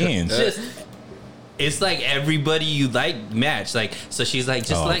are you seeing? It's like everybody you like match. Like, so she's like,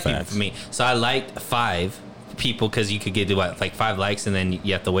 just like people for me. So I liked 5 people, because you could get like 5 likes and then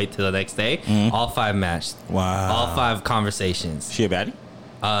you have to wait till the next day. All 5 matched. Wow. All 5 conversations. She a baddie?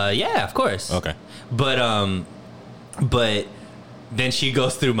 Yeah, of course. Okay. But then she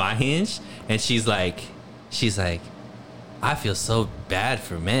goes through my Hinge and she's like, I feel so bad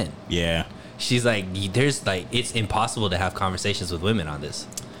for men. Yeah. She's like, there's like, it's impossible to have conversations with women on this.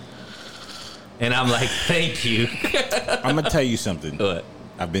 And I'm like, thank you. I'm going to tell you something. What?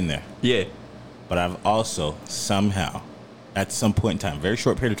 I've been there. Yeah. But I've also somehow, at some point in time, very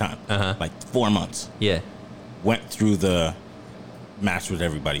short period of time, like 4 months, Yeah. went through the match with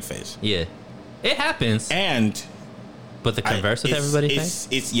everybody phase. Yeah. It happens. And But the converse with everybody thing?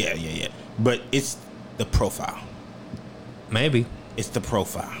 It's yeah. But it's the profile. Maybe. It's the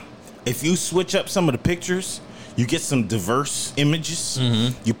profile. If you switch up some of the pictures, you get some diverse images.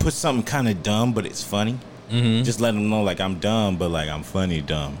 You put something kind of dumb, but it's funny. Just let them know, like, I'm dumb, but like I'm funny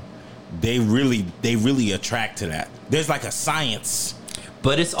dumb. They really attract to that. There's like a science.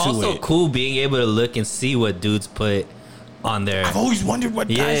 But it's also cool being able to look and see what dudes put on their. I've always wondered what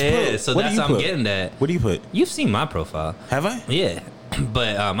guys put. Yeah, so What that's do you what I'm put? getting at. What do you put? You've seen my profile. Have I? Yeah.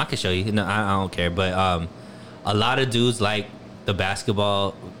 But I can show you. No, I don't care. But a lot of dudes like the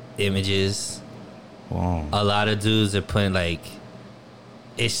basketball images. Wow. A lot of dudes are putting like,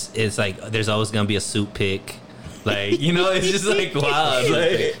 it's like there's always gonna be a suit pic. Like, you know, it's just like wild.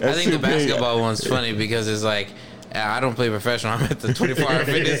 Like, I think the basketball one's funny because it's like, I don't play professional. I'm at the 24-hour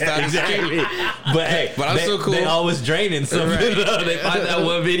fitness time. exactly. But hey, But I'm so cool. They always draining something. Right. They find that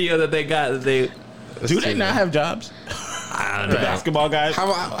one video that they got. That they Do they not have jobs? I don't The know. basketball guys?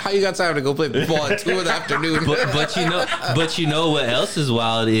 How you got time to go play ball at 2 in the afternoon? But you know what else is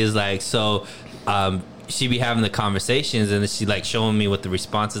wild is like, so she be having the conversations and then she like showing me what the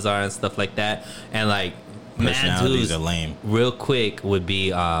responses are and stuff like that, and like mad Personalities dudes are lame. real quick would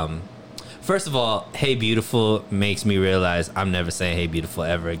be first of all, hey beautiful makes me realize I'm never saying hey beautiful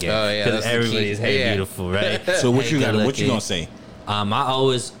ever again. Oh, yeah, because that's the everybody's key. hey Yeah. beautiful, right? So what Hey, you got? good What you looking. gonna say?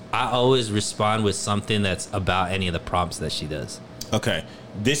 I always respond with something that's about any of the prompts that she does. Okay,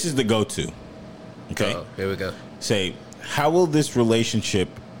 this is the go-to. Okay, Oh, here we go. say, how will this relationship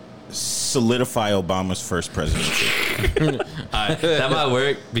solidify Obama's first presidency? That might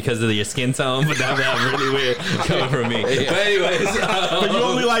work because of your skin tone, but that would be really weird coming from me. But anyways, But you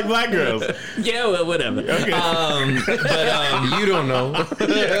only like black girls. yeah, well, whatever. Okay. You don't know.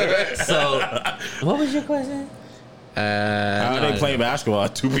 So, what was your question? How are they playing basketball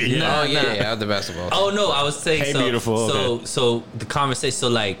at 2 p.m.? Oh yeah, the basketball. Oh no, I was saying. Hey, so, beautiful, So, okay. so the conversation. So,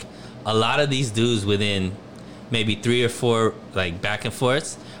 like, a lot of these dudes within maybe 3 or 4 like back and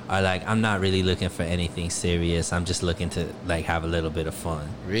forths are like, I'm not really looking for anything serious. I'm just looking to like have a little bit of fun.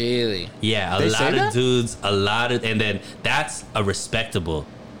 Really? Yeah, They a say lot of that? dudes, and then that's a respectable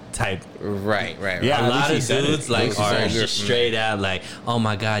type. Right. Yeah. A at lot least he of said it. dudes At like least he are said it. just straight out like, oh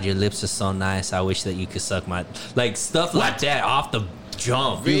my god, your lips are so nice. I wish that you could suck my like stuff like that off the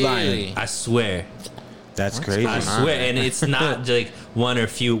jump. Really? lying. I swear. That's crazy. I swear, and it's not like one or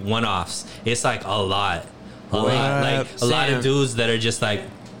few one-offs. It's like a lot Like a lot of Sam. dudes that are just like,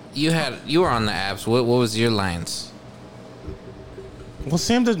 You were on the apps. What was your lines? Well,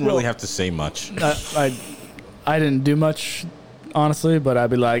 Sam doesn't really have to say much. I didn't do much, honestly, but I'd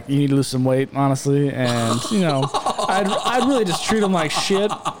be like, you need to lose some weight, honestly, and I'd really just treat them like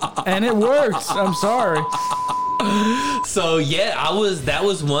shit, and it works. I'm sorry. so yeah, that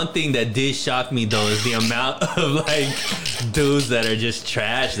was one thing that did shock me though, is the amount of like dudes that are just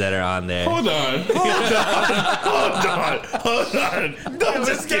trash that are on there. Hold on. Don't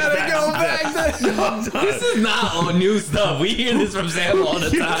just gotta go back. This is not on new stuff. We hear this from Sam all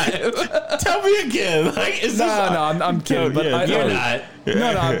the time. Tell me again. Like, is No, this I'm kidding. But yeah, You're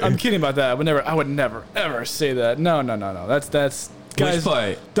no, not. I'm kidding about that. I would never ever say that. No. That's guys. Which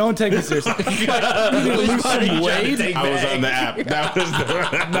part? Don't take me seriously. Which part are you trying to take I was back? on the app. That was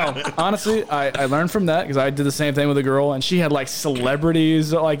the No, honestly, I learned from that because I did the same thing with a girl, and she had like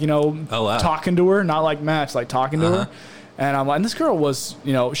celebrities, like Oh, wow. talking to her, not like match, like talking to Uh-huh. her. And I'm like, and this girl was,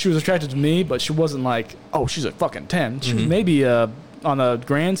 she was attracted to me, but she wasn't like, oh, she's a fucking 10. She was maybe on the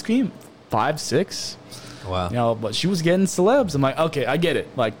grand scheme 5, 6. Wow. But she was getting celebs. I'm like, okay, I get it.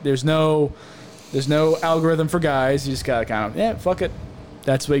 Like, there's no algorithm for guys. You just gotta kind of, fuck it.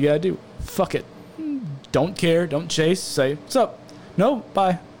 That's what you gotta do. Fuck it. Don't care. Don't chase. Say, what's up? No,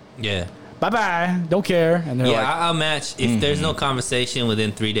 bye. Yeah. Bye. Don't care. And they're Yeah, like, I'll match. If there's no conversation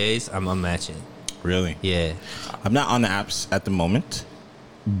within 3 days, I'm unmatching. Really? Yeah. I'm not on the apps at the moment,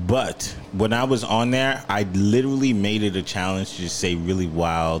 but when I was on there, I literally made it a challenge to just say really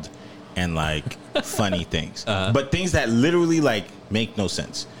wild and like funny things, but things that literally like make no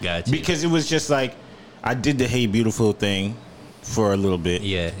sense. Gotcha. Because it was just like I did the "Hey Beautiful" thing for a little bit.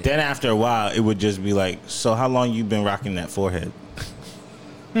 Yeah. Then after a while, it would just be like, "So how long you been rocking that forehead?"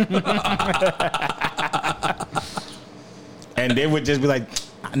 And they would just be like,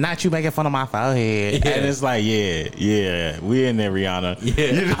 "Not you making fun of my forehead." Yeah. And it's like, yeah, we in there, Rihanna.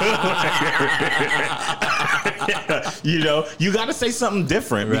 Yeah. You got to say something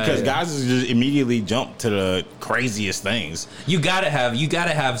different because Right. guys just immediately jump to the craziest things. You gotta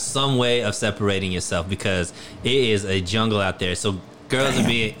have some way of separating yourself because it is a jungle out there. So girls are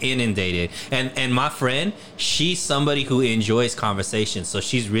being inundated. And my friend, she's somebody who enjoys conversation. So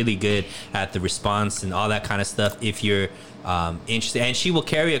she's really good at the response and all that kind of stuff if you're interested. And she will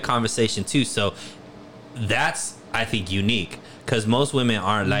carry a conversation too. So that's, I think, unique because most women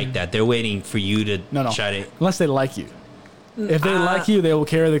aren't like that. They're waiting for you to no. try to... Unless they like you. If they like you, they will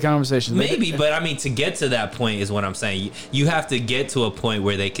carry the conversation. Maybe, but I mean, to get to that point is what I'm saying. You have to get to a point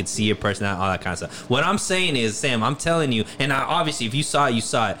where they could see your personality, all that kind of stuff. What I'm saying is, Sam, I'm telling you, and obviously, if you saw it, you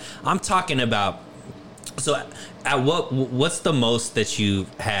saw it. I'm talking about. So, at what's the most that you've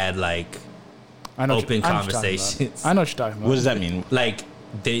had like I know open what you're talking about. conversations? I know what you're talking about. What does that mean? Like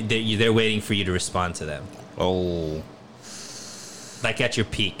they're waiting for you to respond to them, Oh, like at your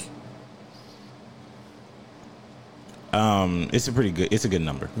peak. it's a good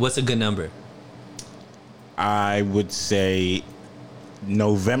number. What's a good number? I would say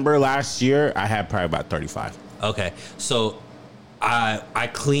November last year, I had probably about 35. Okay, so I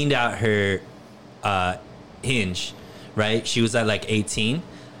cleaned out her Hinge, right? She was at like 18.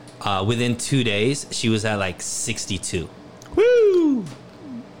 Within 2 days, she was at like 62. Woo!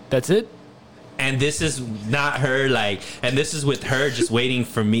 That's it? And this is not her and this is with her just waiting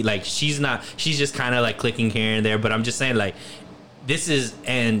for me. Like she's just kind of like clicking here and there. But I'm just saying like this is,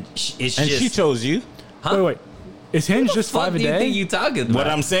 and it's And just. she chose you. Huh? Wait. Is Hinge just What 5 a do you day? think you talking about? What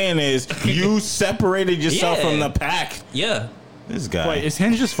I'm saying is, you separated yourself Yeah. from the pack. Yeah, This guy. Wait, is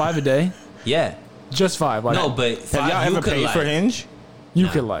Hinge just 5 a day? yeah. Just 5. Like, No, but Have five, y'all you ever could paid like. for Hinge? you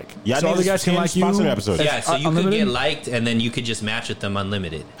Nah. could like. Y'all so need other to guys can like you. sponsor the episode. Yeah, so you Unlimited? could get liked, and then you could just match with them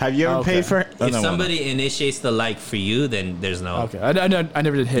unlimited. Have you ever Okay. paid for? Oh, If no, somebody initiates the like for you, then there's no. Okay, I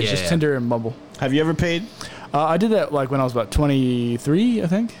never did Hinge. Yeah, Just yeah. Tinder and Bumble. have you ever paid I did that like when I was about 23, I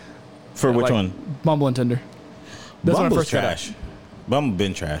think. for which Like, one? Bumble and Tinder. That's when I Bumble's first got trash. Bumble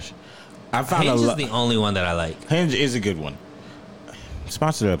been trash. I found Hinge a is lot. the only one that I like. Hinge is a good one.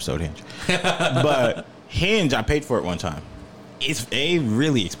 Sponsor the episode, Hinge. But Hinge, I paid for it one time. It's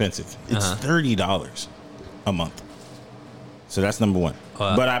really expensive. It's $30 a month. So that's number one.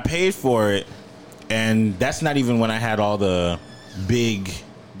 Wow. But I paid for it, and that's not even when I had all the big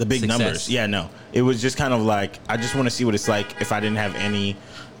Success. numbers. Yeah, no. It was just kind of like, I just want to see what it's like if I didn't have any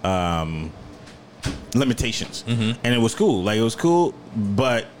limitations. And it was cool. Like, it was cool.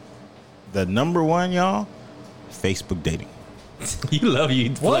 But the number one, y'all, Facebook dating. You love you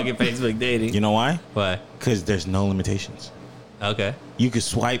plugging Facebook dating. You know why? Why? Because there's no limitations. Okay. You could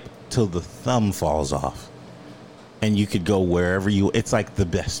swipe till the thumb falls off, and you could go wherever you. It's like the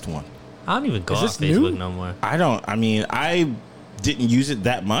best one. I don't even go on this Facebook new? no more. I didn't use it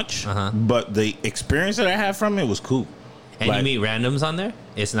that much, but the experience that I had from it was cool. And you meet randoms on there?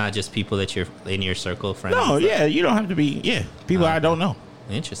 It's not just people that you're in your circle, friends? No, yeah, you don't have to be, people I don't know.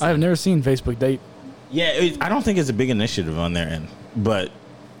 Interesting. I've never seen Facebook Date. Yeah, I don't think it's a big initiative on their end, but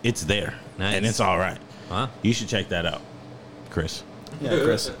it's there. Nice. And it's all right. Wow. You should check that out, Chris. Yeah,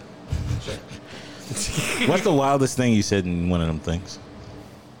 Chris. What's the wildest thing you said in one of them things?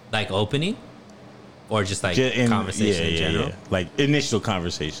 Like opening? Or just like Ju- conversation in general? Yeah. Like initial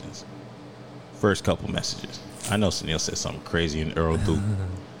conversations. First couple messages. I know Sunil said something crazy in Earl too.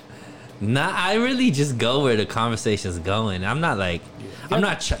 Nah, I really just go where the conversation's going. I'm not like, I'm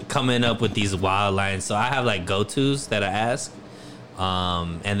not coming up with these wild lines. So I have like go-tos that I ask.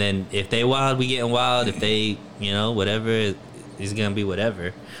 And then if they wild, we getting wild. If they, whatever, it's going to be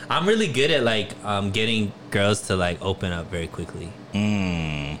whatever. I'm really good at like getting girls to like open up very quickly.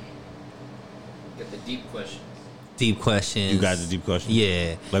 Get the deep questions. Deep questions. You got the deep question?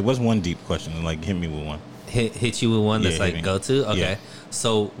 Yeah. Like, what's one deep question? Like, hit me with one. Hit you with one that's Yeah, hit like me. go to? Okay. Yeah.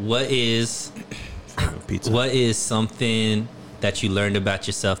 So what is Pizza. what is something that you learned about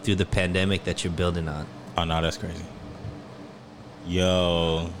yourself through the pandemic that you're building on? Oh, no, that's crazy.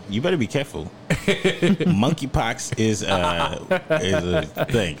 Yo, you better be careful. Monkeypox is a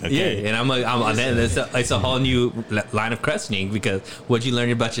thing. Okay? Yeah, and it's a whole new line of questioning because what'd you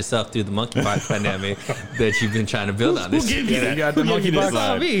learn about yourself through the monkeypox pandemic that you've been trying to build on? Who gave you that? You got the Who gave you this monkeypox?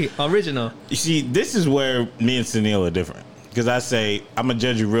 line? me, original. You see, this is where me and Sunil are different. Because I say, I'm going to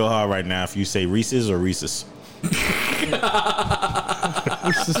judge you real hard right now if you say Reese's or Reese's.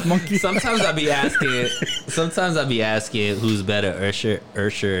 This monkey. Sometimes I'll be asking who's better, Ursher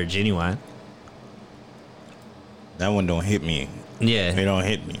or Genuine. That one don't hit me. Yeah. It don't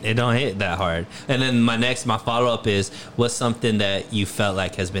hit me. It don't hit that hard. And then my follow-up is, what's something that you felt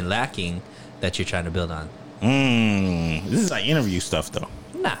like has been lacking that you're trying to build on? This is like interview stuff, though.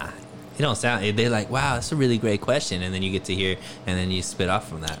 Nah. It don't sound, they're like, wow, that's a really great question. And then you get to hear, and then you spit off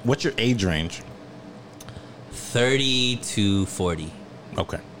from that. What's your age range? 30 to 40.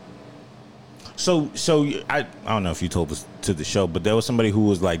 Okay. So I don't know if you told us to the show, but there was somebody who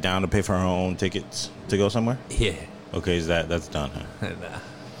was like down to pay for her own tickets to go somewhere. Yeah. Okay, that's done, huh? Nah.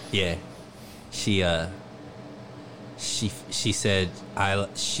 Yeah. She said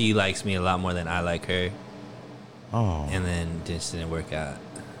she likes me a lot more than I like her. Oh, And then this didn't work out.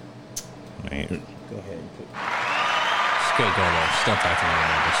 man. She's a great girl though. She don't talk to me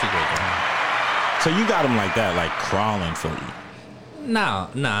anymore, but she's a great girl. So you got him like that, like crawling for you. No,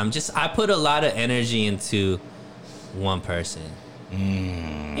 I put a lot of energy into one person.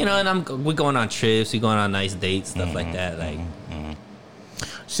 And we're going on trips, we're going on nice dates, stuff like that. Like,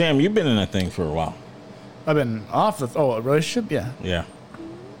 Sam, you've been in that thing for a while. I've been off a relationship? Yeah. Yeah.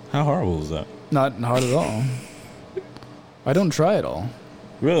 How horrible was that? Not hard at all. I don't try at all.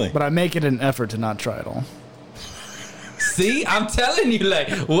 Really? But I make it an effort to not try at all. see, I'm telling you, like,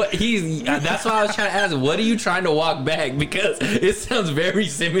 what that's why I was trying to ask, what are you trying to walk back? Because it sounds very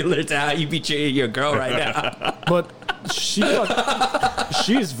similar to how you be treating your girl right now. But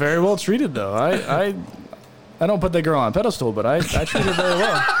she's very well treated, though. I don't put that girl on a pedestal, but I treat her very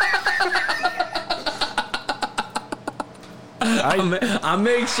well. I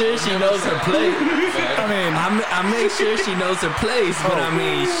make sure she knows her place. I make sure she knows her place, but I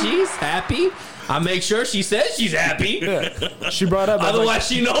mean, she's happy. I make sure she says she's happy. Yeah. She brought up. Otherwise,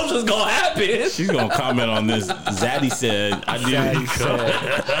 she knows what's gonna happen. She's gonna comment on this. Zaddy said, "I did."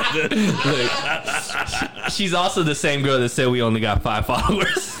 She's also the same girl that said we only got 5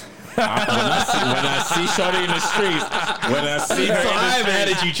 followers. When I see Shorty in the streets, when I see her, So I'm mad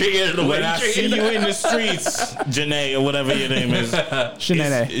at you treating her the way when you I treat see her. you in the streets, Janae or whatever your name is,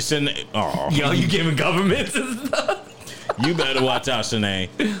 Shanae. Shanae. Oh, Yo, you giving governments and stuff. you better watch out, Shanae.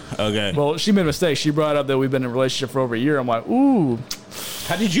 Okay. Well, she made a mistake. She brought up that we've been in a relationship for over a year. I'm like, ooh,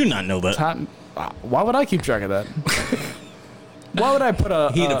 How did you not know that? why would I keep track of that? Why would I put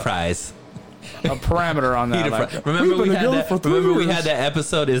a prize. parameter on that? Like, Remember we've we been had together that. for 3 Remember we years. had that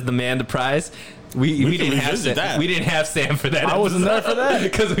episode. Is the man the prize? We can didn't have revisit Sam. that. We didn't have Sam for that. I wasn't there for that.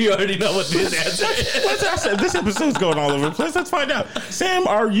 because we already know what this answer is. This episode's going all over the place. Let's find out. Sam,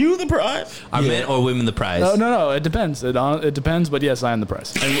 are you the prize? Are men or women the prize? No. It depends. It depends. But yes, I am the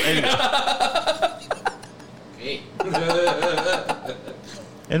prize.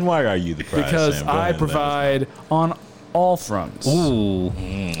 And why are you the prize? Because Sam? Go I ahead, provide on all fronts. Ooh.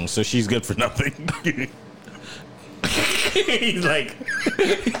 so she's good for nothing. he's like,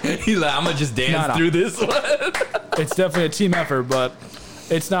 I'm gonna just dance No. through this one. It's definitely a team effort, but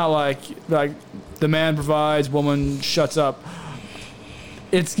it's not like the man provides, woman shuts up.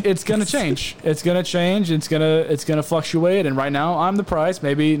 It's gonna change. It's gonna change. It's gonna fluctuate. And right now, I'm the prize.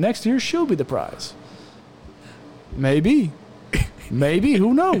 Maybe next year she'll be the prize. Maybe.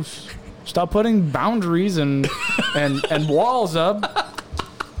 Who knows? Stop putting boundaries and walls up.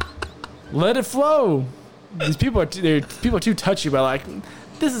 Let it flow. These people are too touchy about like,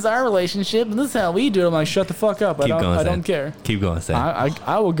 this is our relationship and this is how we do it. I'm like, shut the fuck up. I don't care. Keep going, Sam.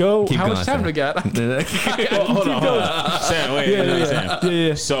 I will go. Keep how going, much time Sam. do we got? Hold on. Sam, wait. Sam.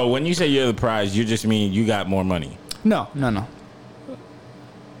 Yeah. So when you say you're the prize, you just mean you got more money. No.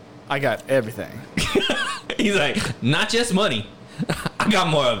 I got everything. He's like, not just money. I got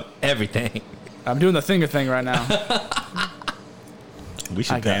more of everything. I'm doing the finger thing right now. We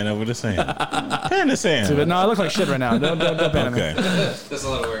should pan over to Sam. Pan to Sam. But no, I look like shit right now. Don't pan at me. Okay. That's a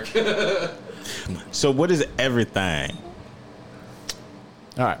lot of work. So what is everything?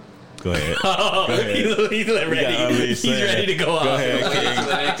 All right. Go ahead. He's ready. He's ready to go off. Go ahead, King.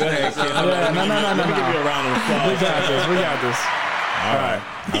 Go ahead, King. Yeah, no. Let me give you a round of applause. We got this. All right.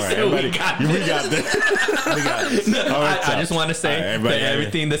 said we got this. We got this. All right, I just want to say that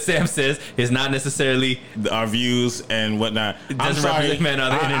everything that Sam says is not necessarily our views and whatnot. I'm doesn't sorry. represent men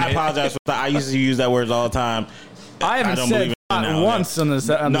on the I internet. apologize for that. I used to use that word all the time. I haven't don't said believe it not now. once on this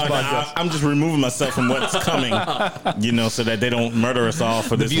podcast. I'm just removing myself from what's coming, so that they don't murder us all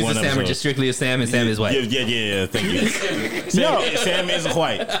for the this views one of Sam episode. are just strictly of Sam, and Sam is white. Yeah. Thank you. Sam is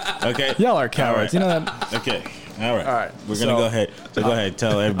white. Okay. Y'all are cowards. All right. You know that. Okay. All right. We're gonna So, go ahead. So go ahead.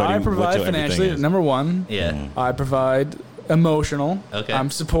 Tell everybody. I what provide your everything financially. is. Number one. Yeah. I provide emotional. Okay.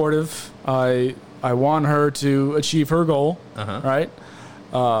 I'm supportive. I want her to achieve her goal. Uh-huh. Right.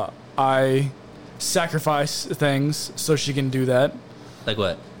 I sacrifice things so she can do that. Like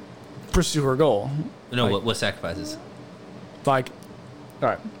what? Pursue her goal. No, Like- what sacrifices? Like, all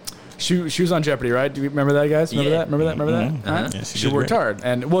right. She was on Jeopardy, right? Do you remember that, guys? Remember Yeah. that? Remember that? Mm-hmm. All right. Yeah, She worked hard,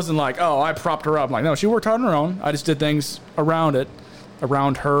 and it wasn't like, oh, I propped her up. Like, no, she worked hard on her own. I just did things around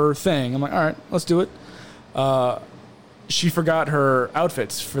her thing. I'm like, all right, let's do it. She forgot her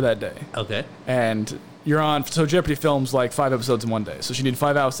outfits for that day, Okay. and you're on. So Jeopardy films like 5 episodes in one day, so she needed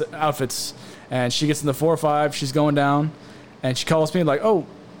 5 outfits, and she gets in the 4 or 5. She's going down, and she calls me like, oh,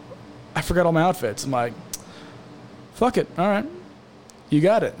 I forgot all my outfits. I'm like, fuck it, all right. You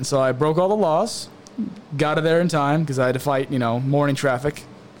got it. And so I broke all the laws, got it there in time because I had to fight, morning traffic,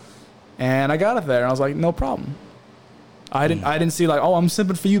 and I got it there. And I was like, no problem. I didn't see like, oh, I'm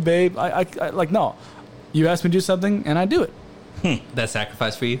simping for you, babe. I like, no. You asked me to do something, and I do it. That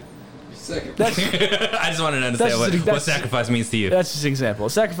sacrifice for you? That's I just wanted to understand what that's- sacrifice means to you. that's just an example.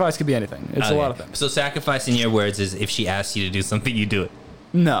 Sacrifice could be anything. It's a Okay. lot of things. So sacrifice in your words is if she asks you to do something, you do it.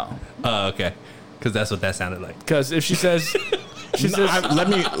 No, Oh, okay. Because that's what that sounded like. because if she says,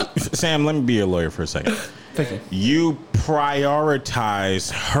 Sam, let me be your lawyer for a second. thank you. You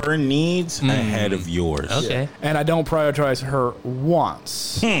prioritize her needs ahead of yours. Okay. And I don't prioritize her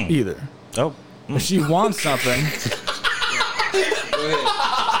wants either. Oh. If she wants something,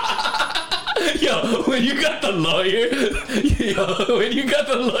 Yo, when you got the lawyer,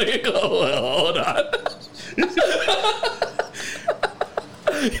 go, well, hold on.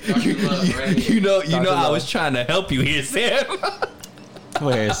 You know, I was trying to help you here, Sam. Go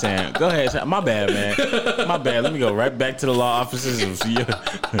ahead, Sam. My bad, man. My bad. Let me go right back to the law offices.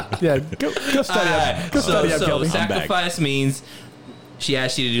 yeah, go study up. Go study up, So Kelby. sacrifice means she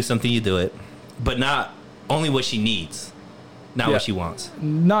asks you to do something, you do it, but not only what she needs, not Yeah. what she wants.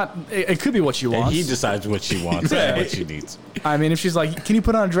 Not. It could be what she And wants. he decides what she wants and what she needs. I mean, if she's like, "Can you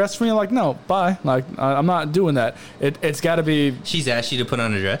put on a dress for me?" I'm like, "No, bye." Like, I'm not doing that. It's got to be. She's asked you to put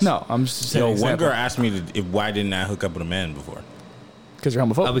on a dress? No, I'm just saying. Yo, one girl asked me why didn't I hook up with a man before? because you're Oh,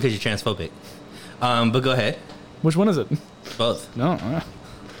 homophobic. because you're transphobic. But go ahead. Which one is it? Both. No.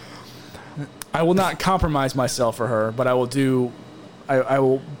 I will not compromise myself for her, but I will do. I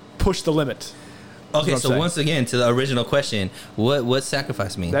will push the limit. Okay, what I'm so saying. once again, to the original question, what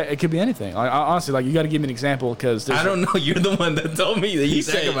sacrifice mean? It could be anything. Honestly, like you got to give me an example because I don't know. You're the one that told me that you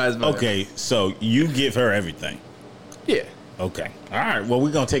said- sacrificed. by her. Okay, so you give her everything. Yeah. Okay. All right. Well,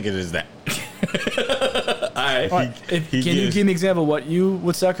 we're going to take it as that. All right. All right. Can you gives- give me an example of what you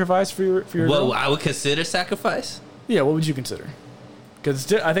would sacrifice for your What girl? I would consider sacrifice? Yeah. What would you consider?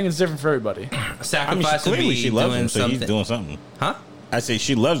 Because I think it's different for everybody. Sacrifice would clearly be she loves doing him, so something. he's doing something. Huh? I say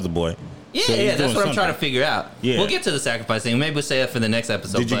she loves the boy. Yeah, so he's yeah. That's doing what I'm trying to something. figure out. Yeah. We'll get to the sacrifice thing. Maybe we'll say that for the next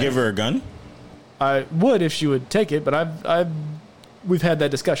episode. Did you but- give her a gun? I would if she would take it, but we've had that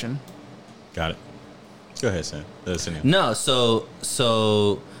discussion. Got it. Go ahead, Sam. Listen. No,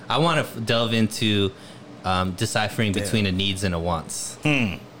 so I want to delve into deciphering between a needs and a wants.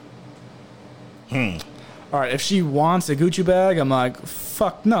 all right, if she wants a Gucci bag, I'm like,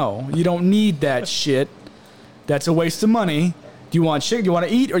 fuck no. You don't need that shit. That's a waste of money. Do you want chicken? Do you want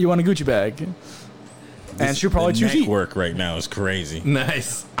to eat or you want a Gucci bag? And she'll probably choose eat. Work right now is crazy.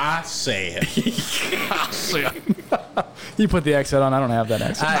 Nice. I say it. You put the accent on. I don't have that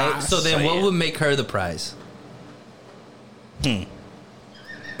accent. All right, so then what would make her the prize?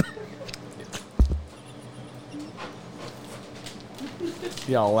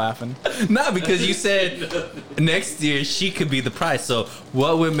 Y'all laughing. No, because you said next year she could be the prize. So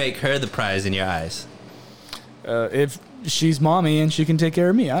what would make her the prize in your eyes? If she's mommy and she can take care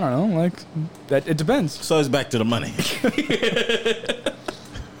of me, I don't know. Like that, it depends. So it's back to the money.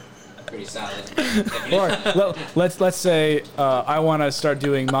 Pretty solid. Or let's say I want to start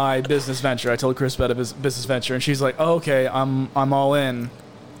doing my business venture. I told Chris about a business venture, and she's like, oh, "Okay, I'm all in.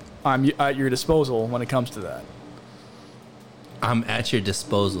 I'm at your disposal when it comes to that." I'm at your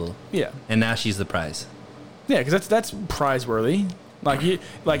disposal. Yeah, And now she's the prize. yeah, because that's prize worthy. Like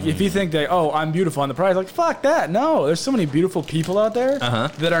if you think that, oh, I'm beautiful on the prize, like fuck that. No, there's so many beautiful people out there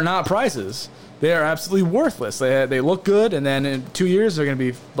that are not prizes. They are absolutely worthless. They look good, and then in 2 years they're gonna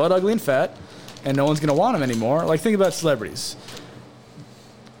be butt ugly and fat, and no one's gonna want them anymore. Like think about celebrities.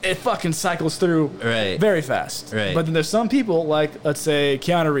 It fucking cycles through very fast. Right. But then there's some people, like, let's say,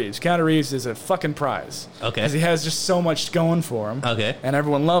 Keanu Reeves. Keanu Reeves is a fucking prize. Okay. Because he has just so much going for him. Okay. And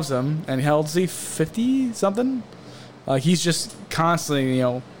everyone loves him. And how old is he? 50-something? He's just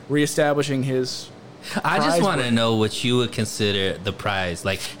constantly, reestablishing his I just prize want to work. know what you would consider the prize.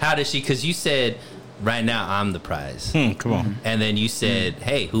 Like, how does she? Because you said, right now I'm the prize, Come on. and then you said,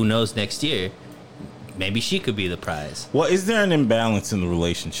 hey, who knows next year? Maybe she could be the prize. Well, is there an imbalance in the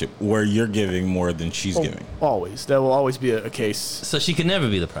relationship where you're giving more than she's giving? Always. There will always be a case. So she could never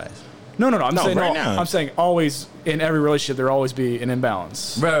be the prize. No. I'm No, saying right now. I'm saying always, in every relationship, there will always be an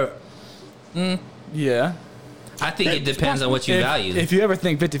imbalance. Bro, Yeah. I think it depends on what you value. If you ever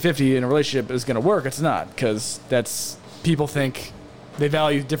think 50-50 in a relationship is going to work, it's not, because people think they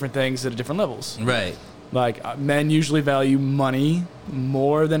value different things at different levels. Right. Like men usually value money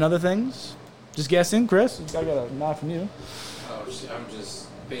more than other things. Just guessing, Chris. I got a nod from you. Oh, I'm just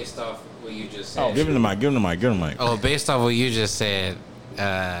based off what you just said. Oh, Give him the mic. Give him the mic. Give him the mic. Oh, based off what you just said,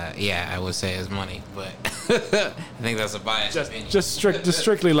 yeah, I would say it's money, but I think that's a biased opinion. Just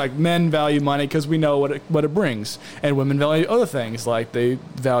strictly like men value money because we know what it brings, and women value other things like they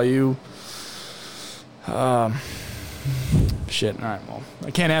value. Shit. All right. Well,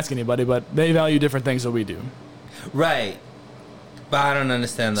 I can't ask anybody, but they value different things than we do. Right. But I don't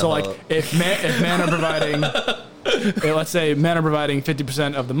understand the So, whole... like, if men are providing, let's say men are providing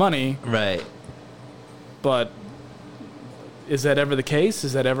 50% of the money, Right. but is that ever the case?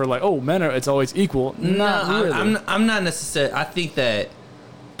 Is that ever like, oh, it's always equal? Not No, really. I'm not necessarily... I think that,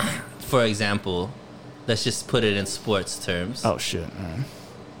 for example, let's just put it in sports terms. Oh shit! All right.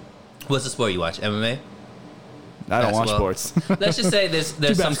 What's the sport you watch? MMA? I don't watch Basketball. sports. Let's just say there's some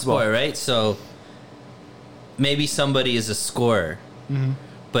basketball. sport, right? So maybe somebody is a scorer,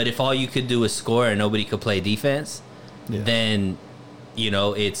 but if all you could do is score and nobody could play defense, then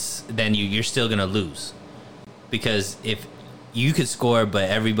you're still gonna lose, because if you could score but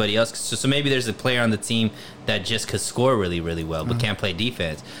everybody else so maybe there's a player on the team that just could score really, really well but can't play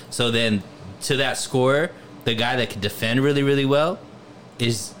defense. So then to that scorer, the guy that can defend really, really well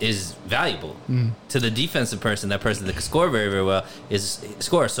is valuable. To the defensive person, that person that can score very, very well is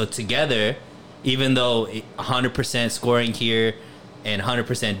score. So together, even though 100% scoring here and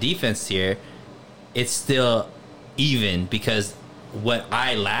 100% defense here, it's still even, because what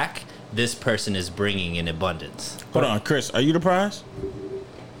I lack, this person is bringing in abundance. Hold on, Chris. Are you the prize?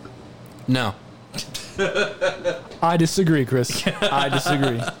 No. I disagree, Chris. I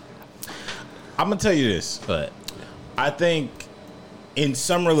disagree. I'm gonna tell you this. But I think in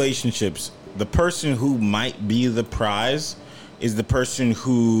some relationships, the person who might be the prize is the person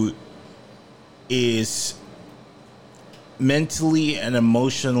who is mentally and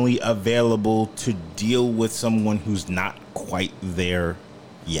emotionally available to deal with someone who's not quite there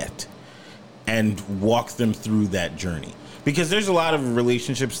yet and walk them through that journey. Because there's a lot of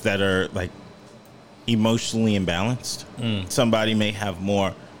relationships that are like emotionally imbalanced. Somebody may have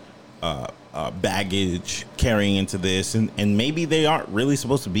more baggage carrying into this, and maybe they aren't really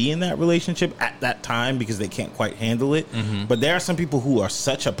supposed to be in that relationship at that time because they can't quite handle it. But there are some people who are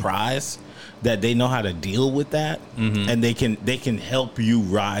such a prize that they know how to deal with that, and they can help you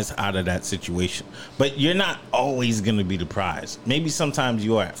rise out of that situation. But you're not always going to be the prize. Maybe sometimes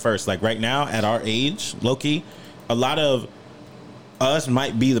you are at first. Like right now at our age, low-key, a lot of us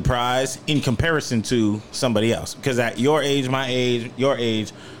might be the prize in comparison to somebody else. Because at your age, my age, your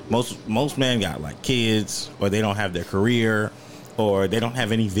age, most men got like kids, or they don't have their career, or they don't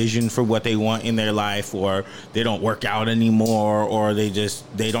have any vision for what they want in their life, or they don't work out anymore, or they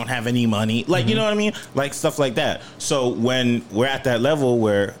don't have any money. Like, you know what I mean? Like stuff like that. So when we're at that level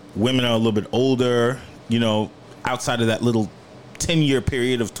where women are a little bit older, you know, outside of that little 10-year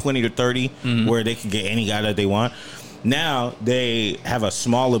period of 20 to 30 where they can get any guy that they want, now they have a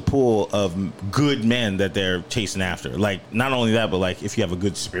smaller pool of good men that they're chasing after. Like, not only that, but like if you have a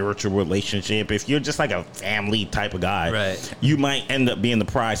good spiritual relationship, if you're just like a family type of guy, right, you might end up being the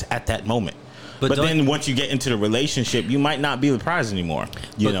prize at that moment. But then once you get into the relationship, you might not be the prize anymore.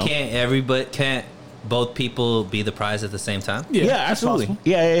 You know? Can't both people be the prize at the same time? Yeah, absolutely.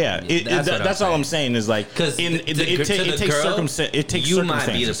 Yeah. That's all I'm saying is like, because it takes circumstance. You might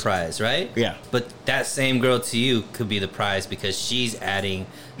be the prize, right? Yeah. But that same girl to you could be the prize because she's adding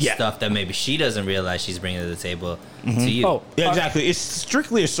stuff that maybe she doesn't realize she's bringing to the table to you. Oh, yeah, exactly. It's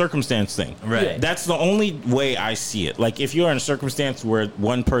strictly a circumstance thing. Right. That's the only way I see it. Like, if you're in a circumstance where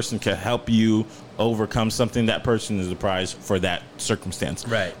one person can help you overcome something, that person is the prize for that circumstance.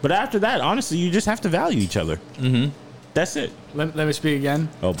 Right. But after that, honestly, you just have to value each other. Mm-hmm. That's it. Let me speak again.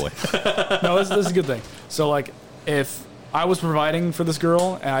 Oh, boy. No, this is a good thing. So, like, if I was providing for this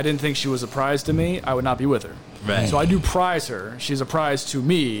girl and I didn't think she was a prize to me, I would not be with her. Right. So I do prize her. She's a prize to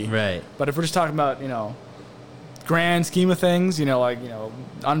me. Right. But if we're just talking about, grand scheme of things,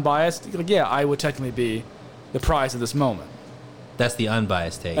 unbiased, like, yeah, I would technically be the prize at this moment. That's the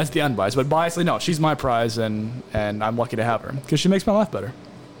unbiased take. That's the unbiased. But biasedly, no, she's my prize, and I'm lucky to have her because she makes my life better.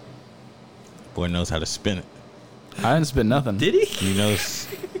 Boy knows how to spin it. I didn't spin nothing. Did he? He knows.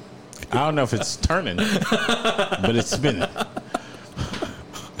 I don't know if it's turning, but it's spinning.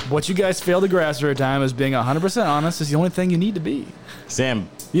 What you guys fail to grasp every time is being 100% honest is the only thing you need to be. Sam.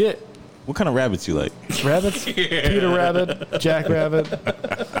 Yeah. What kind of rabbits you like? Rabbits? Peter Rabbit, Jack Rabbit.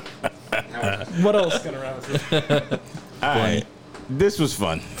 What else kind of rabbits? All right. This was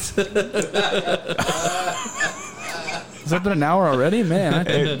fun. Has that been an hour already? Man.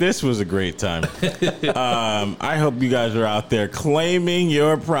 This was a great time. I hope you guys are out there claiming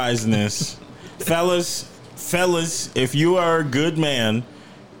your prizeness. Fellas, if you are a good man,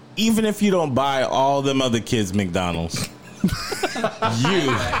 even if you don't buy all them other kids McDonald's,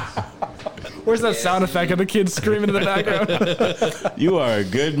 Where's that sound effect of the kids screaming in the background? You are a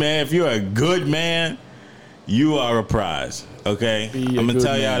good man. If you're a good man, you are a prize. Okay? I'm going to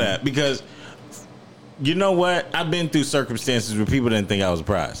tell y'all that. Because, you know what? I've been through circumstances where people didn't think I was a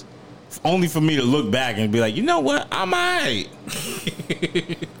prize. Only for me to look back and be like, you know what? I'm all right.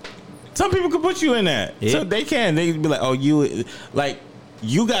 Some people could put you in that. Yeah. So they can. They be like, oh, you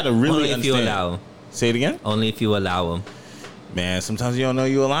got to really Only if you allow them. Say it again? Only if you allow them. Man, sometimes you don't know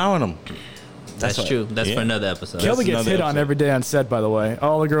you're allowing them. That's true. That's for another episode. Kelby gets hit on every day on set, by the way.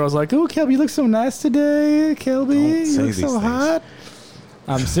 All the girls like, "Oh, Kelby, you look so nice today. Kelby, you look so hot."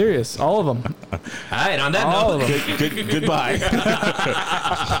 I'm serious. All of them. All right, on that note. Goodbye.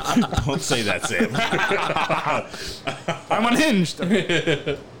 Don't say that, Sam. I'm unhinged.